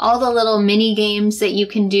is. All the little mini games that you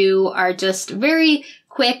can do are just very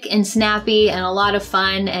quick and snappy and a lot of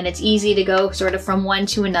fun, and it's easy to go sort of from one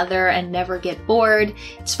to another and never get bored.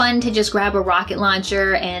 It's fun to just grab a rocket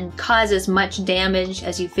launcher and cause as much damage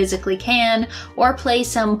as you physically can, or play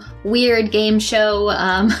some weird game show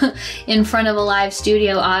in front of a live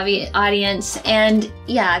studio audience. And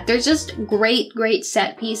yeah, there's just great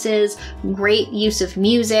set pieces, great use of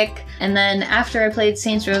music. And then after I played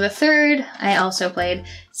Saints Row the Third, I also played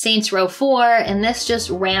Saints Row 4, and this just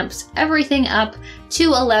ramps everything up to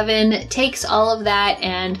 11, takes all of that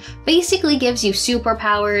and basically gives you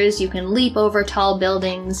superpowers. You can leap over tall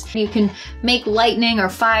buildings, you can make lightning or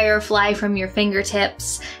fire fly from your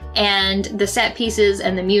fingertips, and the set pieces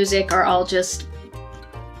and the music are all just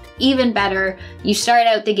even better. You start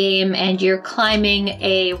out the game and you're climbing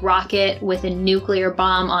a rocket with a nuclear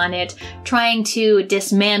bomb on it, trying to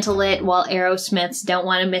dismantle it while Aerosmith's Don't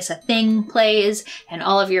Want to Miss a Thing plays, and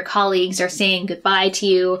all of your colleagues are saying goodbye to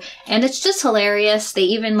you, and it's just hilarious. They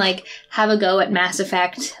even like have a go at Mass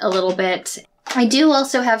Effect a little bit. I do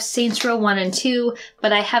also have Saints Row 1 and 2,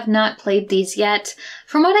 but I have not played these yet.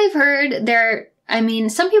 From what I've heard,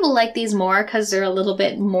 some people like these more because they're a little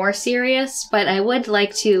bit more serious, but I would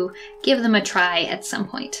like to give them a try at some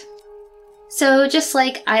point. So just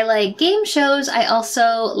like I like game shows, I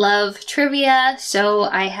also love trivia, so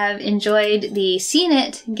I have enjoyed the Seen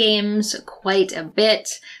It games quite a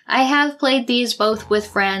bit. I have played these both with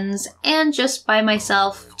friends and just by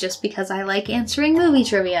myself, just because I like answering movie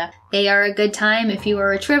trivia. They are a good time if you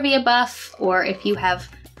are a trivia buff or if you have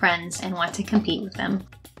friends and want to compete with them.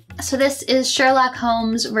 So this is Sherlock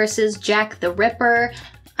Holmes versus Jack the Ripper.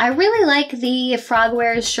 I really like the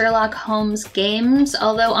Frogwares Sherlock Holmes games,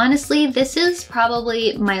 although honestly, this is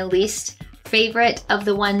probably my least favorite of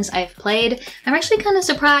the ones I've played. I'm actually kind of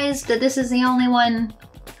surprised that this is the only one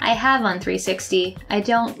I have on 360. I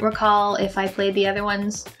don't recall if I played the other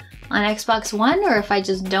ones on Xbox One, or if I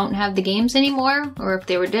just don't have the games anymore, or if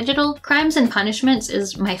they were digital. Crimes and Punishments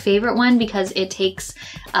is my favorite one because it takes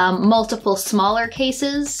multiple smaller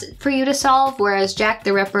cases for you to solve, whereas Jack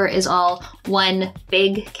the Ripper is all one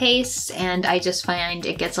big case, and I just find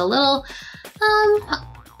it gets a little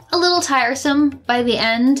tiresome by the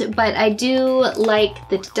end, but I do like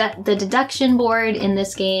the deduction board in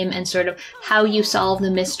this game and sort of how you solve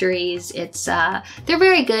the mysteries. It's they're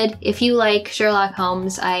very good. If you like Sherlock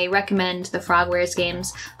Holmes, I recommend the Frogwares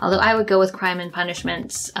games, although I would go with Crime and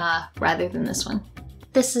Punishments rather than this one.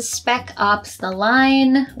 This is Spec Ops: The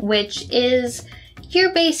Line, which is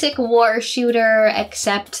your basic war shooter,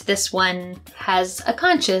 except this one has a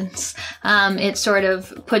conscience. It sort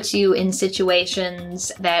of puts you in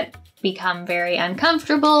situations that become very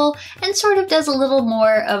uncomfortable and sort of does a little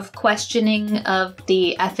more of questioning of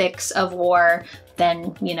the ethics of war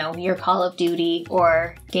than, you know, your Call of Duty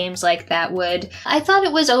or games like that would. I thought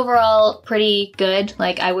it was overall pretty good.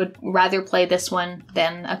 Like, I would rather play this one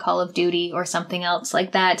than a Call of Duty or something else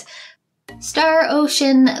like that. Star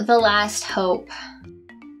Ocean: The Last Hope.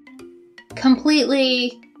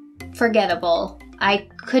 Completely forgettable. I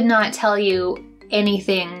could not tell you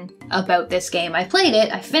anything about this game. I played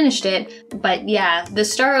it, I finished it, but yeah, the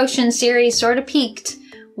Star Ocean series sort of peaked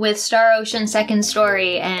with Star Ocean Second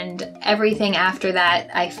Story, and everything after that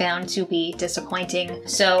I found to be disappointing.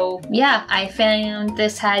 So yeah, I found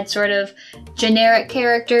this had sort of generic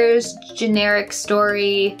characters, generic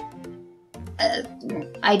story.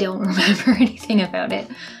 I don't remember anything about it.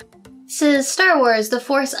 This is Star Wars: The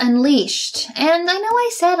Force Unleashed, and I know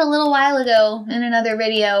I said a little while ago in another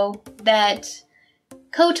video that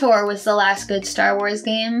KOTOR was the last good Star Wars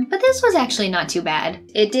game, but this was actually not too bad.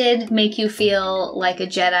 It did make you feel like a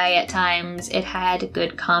Jedi at times. It had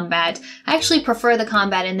good combat. I actually prefer the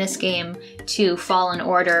combat in this game to Fallen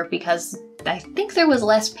Order because I think there was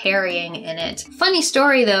less parrying in it. Funny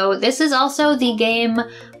story though, this is also the game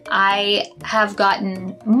I have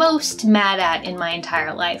gotten most mad at in my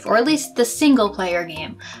entire life, or at least the single player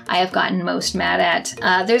game I have gotten most mad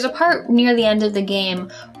at. There's a part near the end of the game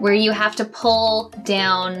where you have to pull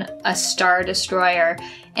down a Star Destroyer,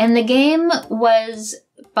 and the game was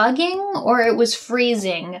bugging or it was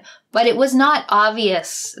freezing, but it was not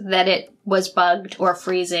obvious that it was bugged or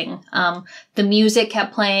freezing. The music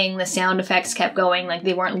kept playing, the sound effects kept going, like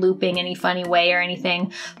they weren't looping any funny way or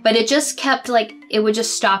anything, but it just kept like, it would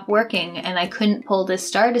just stop working and I couldn't pull this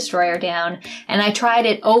Star Destroyer down, and I tried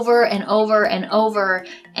it over and over and over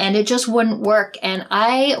and it just wouldn't work, and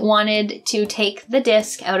I wanted to take the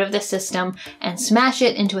disc out of the system and smash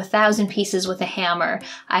it into 1,000 pieces with a hammer.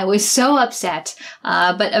 I was so upset,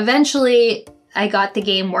 but eventually I got the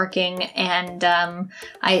game working, and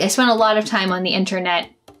I spent a lot of time on the internet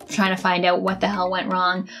trying to find out what the hell went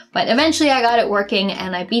wrong, but eventually I got it working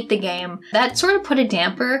and I beat the game. That sort of put a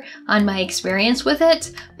damper on my experience with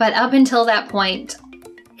it, but up until that point,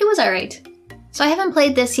 it was alright. So I haven't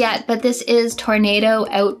played this yet, but this is Tornado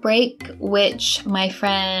Outbreak, which my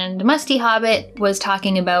friend Musty Hobbit was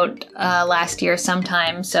talking about last year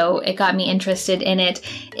sometime, so it got me interested in it.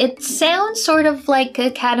 It sounds sort of like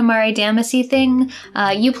a Katamari Damacy thing.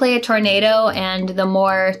 You play a tornado, and the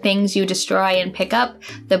more things you destroy and pick up,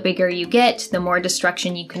 the bigger you get, the more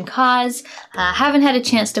destruction you can cause. Haven't had a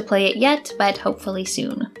chance to play it yet, but hopefully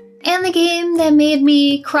soon. And the game that made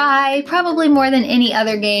me cry, probably more than any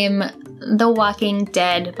other game, The Walking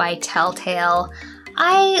Dead by Telltale.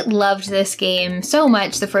 I loved this game so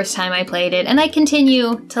much the first time I played it, and I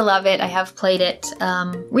continue to love it. I have played it,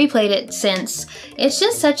 replayed it since. It's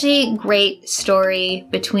just such a great story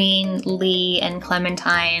between Lee and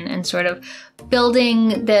Clementine, and sort of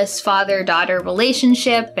building this father-daughter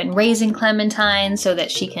relationship and raising Clementine so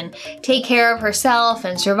that she can take care of herself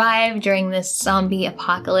and survive during this zombie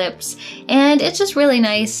apocalypse. And it's just really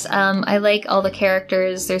nice. I like all the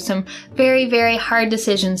characters. There's some very, very hard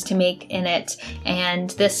decisions to make in it,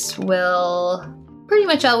 and this will pretty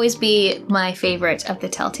much always be my favorite of the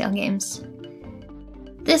Telltale games.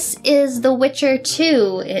 This is The Witcher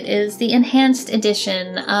 2. It is the Enhanced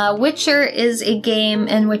Edition. Witcher is a game,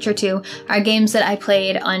 and Witcher 2 are games that I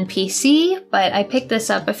played on PC, but I picked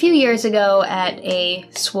this up a few years ago at a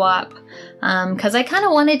swap because I kind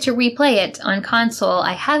of wanted to replay it on console.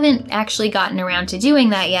 I haven't actually gotten around to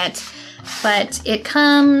doing that yet, but it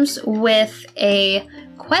comes with a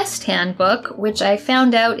quest handbook, which I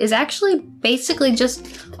found out is actually basically just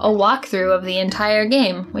a walkthrough of the entire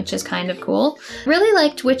game, which is kind of cool. Really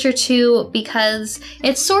liked Witcher 2 because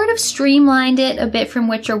it sort of streamlined it a bit from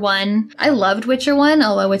Witcher 1. I loved Witcher 1,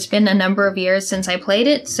 although it's been a number of years since I played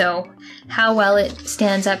it, so how well it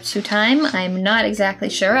stands up to time, I'm not exactly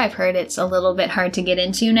sure. I've heard it's a little bit hard to get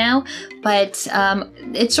into now, but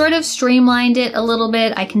it sort of streamlined it a little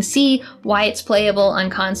bit. I can see why it's playable on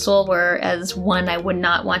console, whereas 1 I would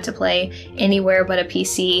not want to play anywhere but a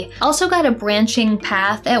PC. Also got a branching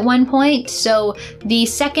path at one point, so the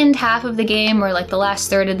second half of the game, or like the last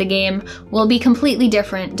third of the game, will be completely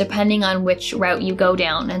different depending on which route you go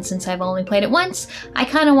down. And since I've only played it once, I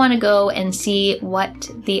kind of want to go and see what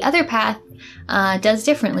the other path does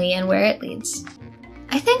differently and where it leads.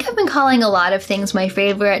 I think I've been calling a lot of things my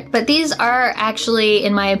favorite, but these are actually,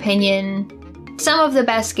 in my opinion, some of the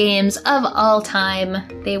best games of all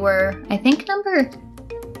time. They were, I think, number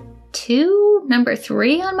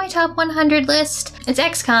 3 on my top 100 list. It's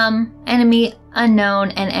XCOM, Enemy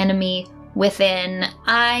Unknown, and Enemy Within.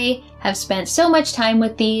 I have spent so much time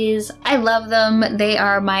with these. I love them. They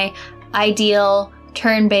are my ideal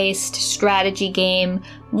turn-based strategy game.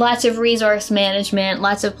 Lots of resource management,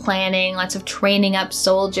 lots of planning, lots of training up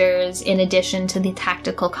soldiers in addition to the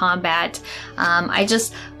tactical combat. I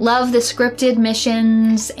just love the scripted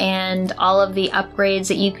missions and all of the upgrades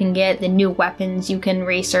that you can get, the new weapons you can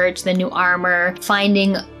research, the new armor,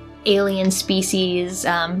 finding alien species,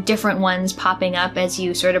 different ones popping up as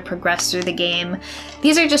you sort of progress through the game.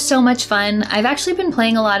 These are just so much fun. I've actually been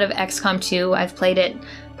playing a lot of XCOM 2. I've played it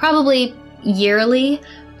probably yearly,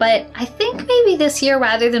 but I think maybe this year,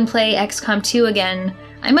 rather than play XCOM 2 again,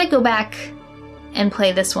 I might go back and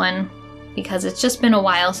play this one, because it's just been a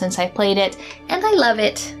while since I played it, and I love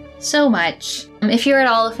it so much. If you're at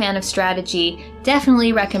all a fan of strategy,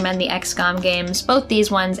 definitely recommend the XCOM games, both these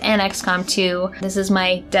ones and XCOM 2. This is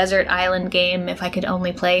my desert island game. If I could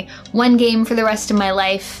only play one game for the rest of my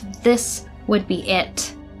life, this would be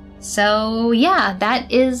it. So yeah,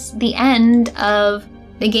 that is the end of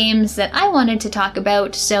the games that I wanted to talk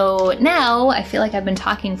about. So now I feel like I've been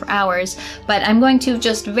talking for hours, but I'm going to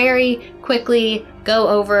just very quickly go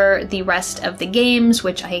over the rest of the games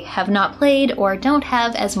which I have not played or don't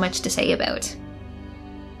have as much to say about.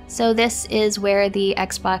 So this is where the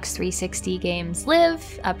Xbox 360 games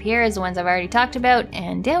live. Up here is the ones I've already talked about,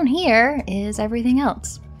 and down here is everything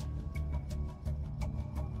else.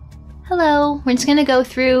 Hello, we're just gonna go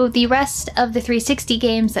through the rest of the 360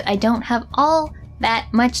 games that I don't have all that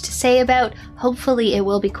much to say about. Hopefully it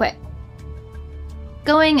will be quick.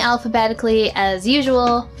 Going alphabetically as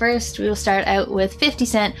usual, first we will start out with 50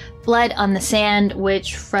 Cent Blood on the Sand,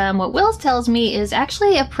 which from what Will tells me is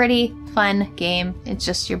actually a pretty fun game. It's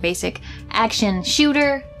just your basic action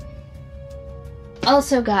shooter.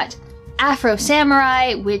 Also got Afro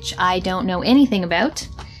Samurai, which I don't know anything about.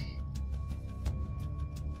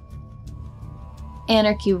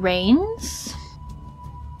 Anarchy Reigns.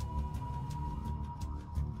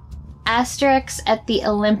 Asterix at the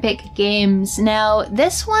Olympic Games. Now,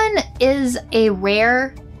 this one is a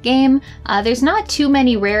rare game. There's not too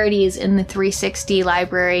many rarities in the 360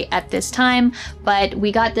 library at this time, but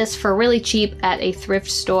we got this for really cheap at a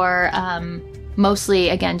thrift store. Mostly,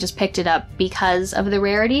 again, just picked it up because of the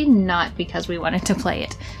rarity, not because we wanted to play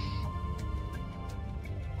it.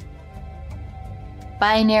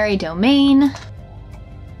 Binary Domain.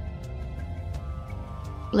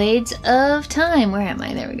 Blades of Time. Where am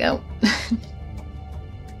I? There we go.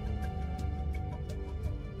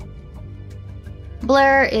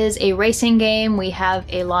 Blur is a racing game. We have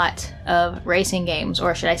a lot of racing games,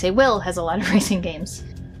 or should I say Will has a lot of racing games.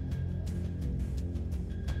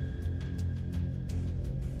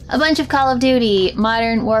 A bunch of Call of Duty,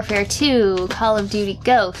 Modern Warfare 2, Call of Duty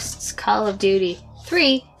Ghosts, Call of Duty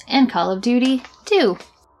 3, and Call of Duty 2.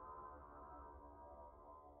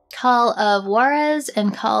 Call of Juarez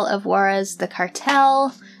and Call of Juarez the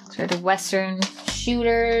Cartel, sort of Western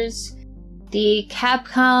shooters. The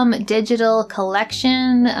Capcom Digital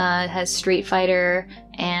Collection has Street Fighter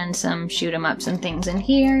and some shoot-'em-ups and things in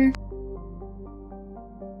here.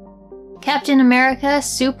 Captain America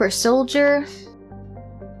Super Soldier.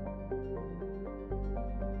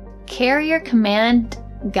 Carrier Command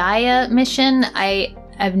Gaia Mission.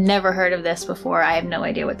 I've never heard of this before. I have no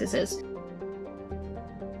idea what this is.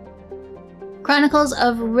 Chronicles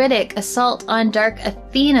of Riddick, Assault on Dark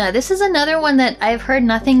Athena. This is another one that I've heard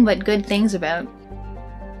nothing but good things about.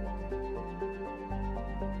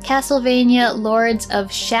 Castlevania Lords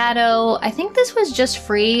of Shadow. I think this was just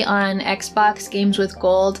free on Xbox Games with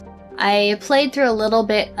Gold. I played through a little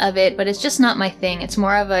bit of it, but it's just not my thing. It's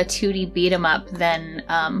more of a 2D beat-em-up than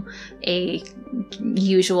a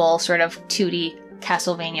usual sort of 2D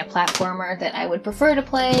Castlevania platformer that I would prefer to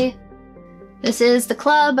play. This is The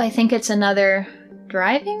Club. I think it's another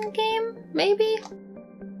driving game, maybe?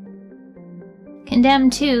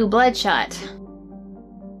 Condemned 2, Bloodshot.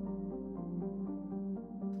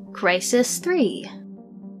 Crisis 3.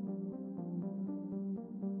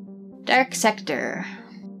 Dark Sector.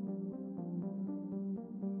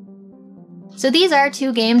 So these are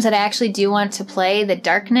two games that I actually do want to play. The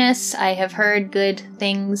Darkness, I have heard good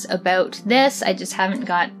things about this. I just haven't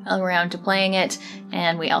got around to playing it.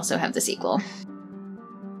 And we also have the sequel.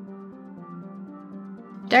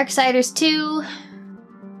 Darksiders 2.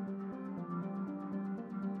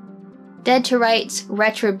 Dead to Rights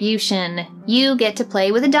Retribution. You get to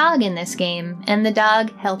play with a dog in this game, and the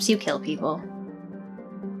dog helps you kill people.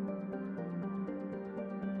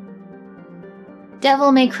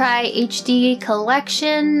 Devil May Cry HD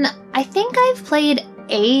Collection. I think I've played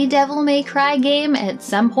a Devil May Cry game at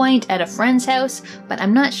some point at a friend's house, but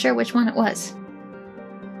I'm not sure which one it was.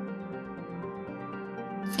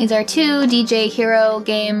 These are two DJ Hero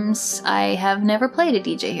games. I have never played a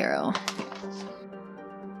DJ Hero.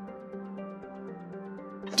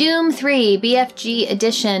 Doom 3 BFG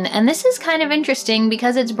Edition, and this is kind of interesting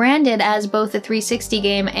because it's branded as both a 360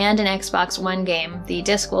 game and an Xbox One game. The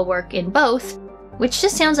disc will work in both, which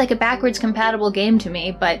just sounds like a backwards compatible game to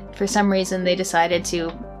me, but for some reason they decided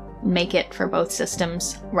to make it for both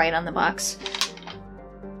systems right on the box.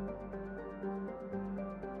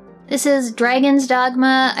 This is Dragon's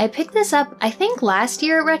Dogma. I picked this up, I think, last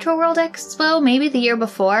year at Retro World Expo, maybe the year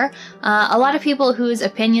before. A lot of people whose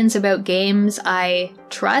opinions about games I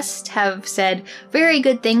trust have said very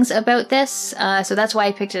good things about this, so that's why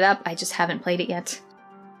I picked it up. I just haven't played it yet.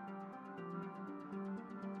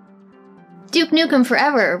 Duke Nukem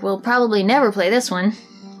Forever. We'll probably never play this one.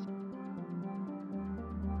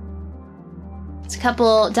 It's a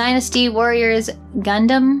couple Dynasty Warriors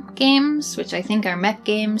Gundam games, which I think are mech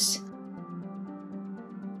games.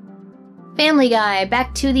 Family Guy,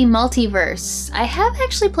 Back to the Multiverse. I have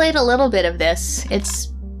actually played a little bit of this. It's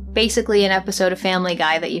basically an episode of Family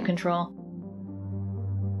Guy that you control.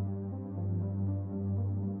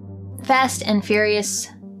 Fast and Furious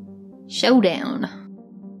Showdown.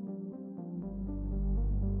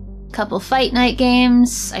 Couple Fight Night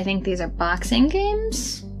games. I think these are boxing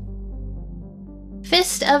games.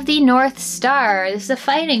 Fist of the North Star. This is a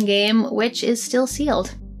fighting game which is still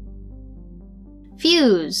sealed.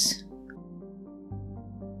 Fuse.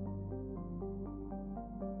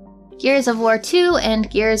 Gears of War 2 and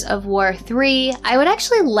Gears of War 3. I would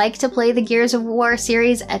actually like to play the Gears of War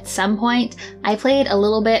series at some point. I played a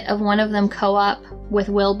little bit of one of them co-op with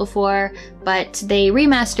Will before, but they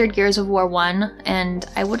remastered Gears of War 1, and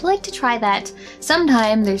I would like to try that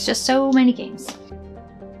sometime. There's just so many games.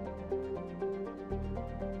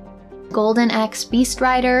 Golden Axe Beast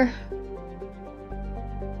Rider.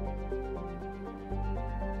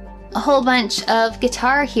 A whole bunch of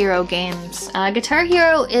Guitar Hero games. Guitar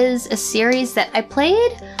Hero is a series that I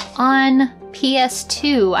played on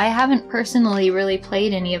PS2. I haven't personally really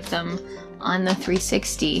played any of them on the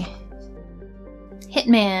 360.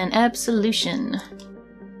 Hitman Absolution.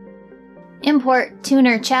 Import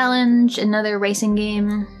Tuner Challenge, another racing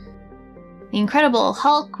game. The Incredible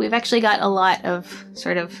Hulk. We've actually got a lot of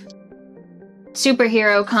sort of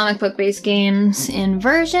superhero comic book based games.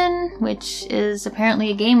 Inversion, which is apparently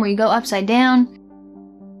a game where you go upside down.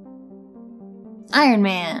 Iron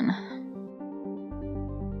Man.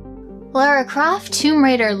 Lara Croft, Tomb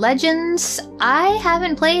Raider Legends. I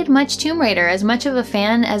haven't played much Tomb Raider, as much of a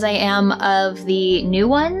fan as I am of the new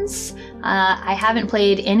ones. I haven't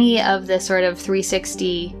played any of the sort of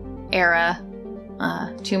 360 era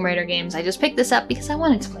Tomb Raider games. I just picked this up because I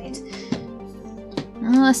wanted to play it.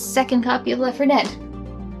 A second copy of Left 4 Dead.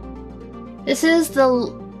 This is the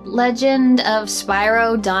Legend of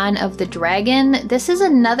Spyro Dawn of the Dragon. This is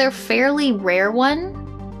another fairly rare one.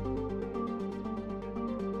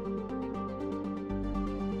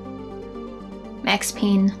 Max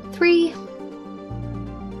Payne 3.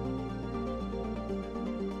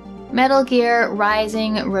 Metal Gear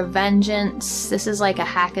Rising Revengeance. This is like a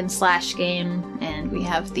hack and slash game, and we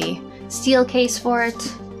have the steel case for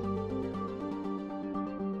it.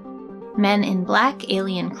 Men in Black,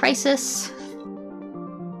 Alien Crisis.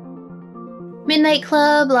 Midnight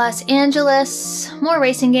Club, Los Angeles. More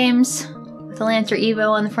racing games with a Lancer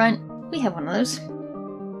Evo on the front. We have one of those.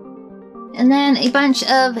 And then a bunch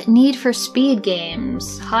of Need for Speed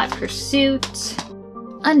games. Hot Pursuit,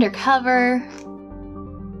 Undercover,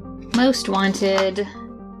 Most Wanted,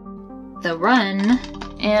 The Run,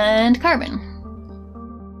 and Carbon.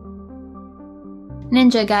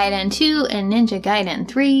 Ninja Gaiden 2 and Ninja Gaiden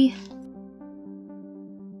 3.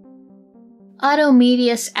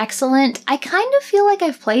 Automedius Excellent. I kind of feel like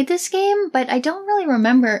I've played this game, but I don't really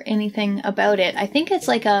remember anything about it. I think it's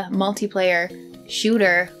like a multiplayer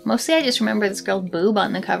shooter. Mostly I just remember this girl boob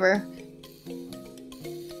on the cover.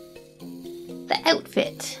 The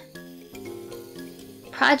Outfit.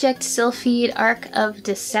 Project Sylphid Arc of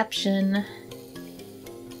Deception.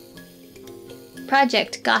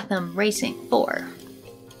 Project Gotham Racing 4.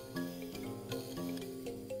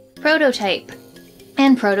 Prototype.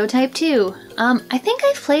 And Prototype 2. I think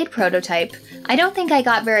I've played Prototype. I don't think I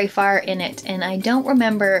got very far in it, and I don't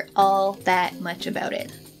remember all that much about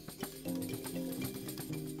it.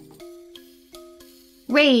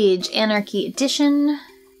 Rage Anarchy Edition.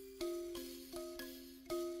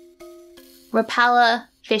 Rapala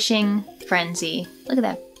Fishing Frenzy. Look at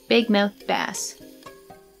that big mouth bass.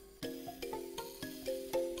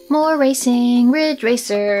 More racing, Ridge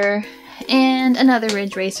Racer, and another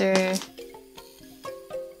Ridge Racer.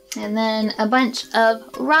 And then a bunch of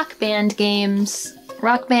Rock Band games.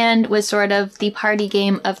 Rock Band was sort of the party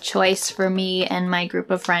game of choice for me and my group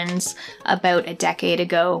of friends about a decade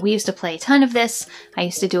ago. We used to play a ton of this. I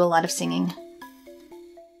used to do a lot of singing.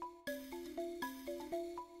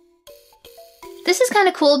 This is kind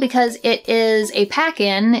of cool because it is a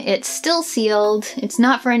pack-in. It's still sealed. It's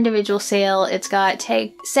not for individual sale. It's got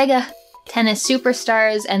Sega Tennis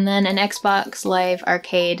Superstars and then an Xbox Live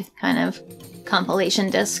Arcade kind of compilation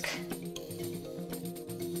disc.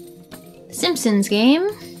 Simpsons game.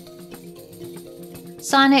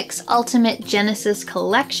 Sonic's Ultimate Genesis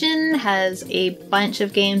Collection has a bunch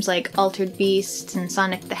of games like Altered Beast and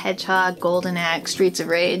Sonic the Hedgehog, Golden Axe, Streets of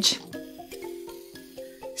Rage.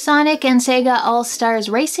 Sonic and Sega All-Stars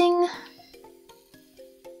Racing.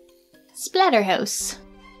 Splatterhouse.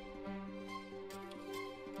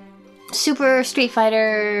 Super Street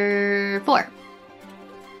Fighter 4.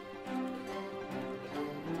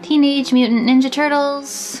 Teenage Mutant Ninja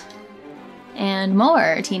Turtles. And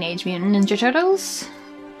more Teenage Mutant Ninja Turtles.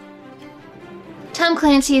 Tom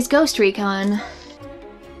Clancy's Ghost Recon.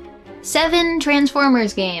 7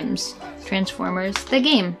 Transformers games. Transformers, the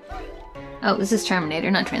game. Oh, this is Terminator,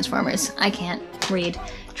 not Transformers. I can't read.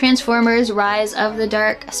 Transformers Rise of the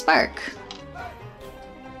Dark Spark.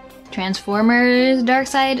 Transformers Dark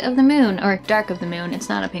Side of the Moon, or Dark of the Moon, it's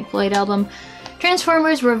not a Pink Floyd album.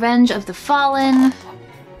 Transformers Revenge of the Fallen.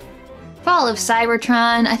 Fall of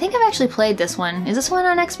Cybertron. I think I've actually played this one. Is this one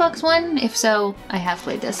on Xbox One? If so, I have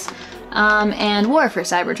played this. And War for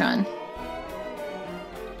Cybertron.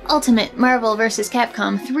 Ultimate Marvel vs.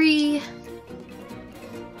 Capcom 3.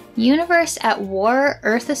 Universe at War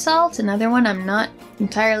Earth Assault, another one I'm not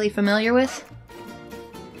entirely familiar with.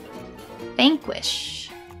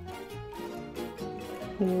 Vanquish.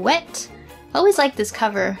 Wet. Always liked this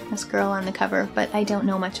cover, this girl on the cover, but I don't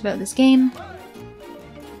know much about this game.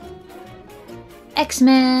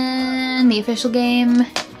 X-Men, the official game,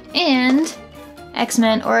 and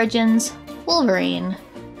X-Men Origins Wolverine.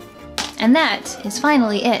 And that is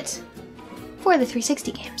finally it for the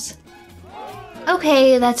 360 games.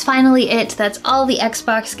 Okay, that's finally it. That's all the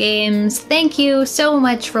Xbox games. Thank you so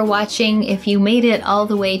much for watching. If you made it all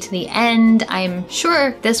the way to the end, I'm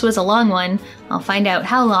sure this was a long one. I'll find out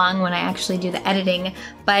how long when I actually do the editing.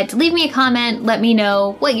 But leave me a comment, let me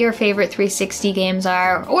know what your favorite 360 games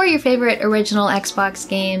are, or your favorite original Xbox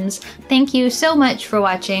games. Thank you so much for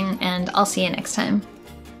watching, and I'll see you next time.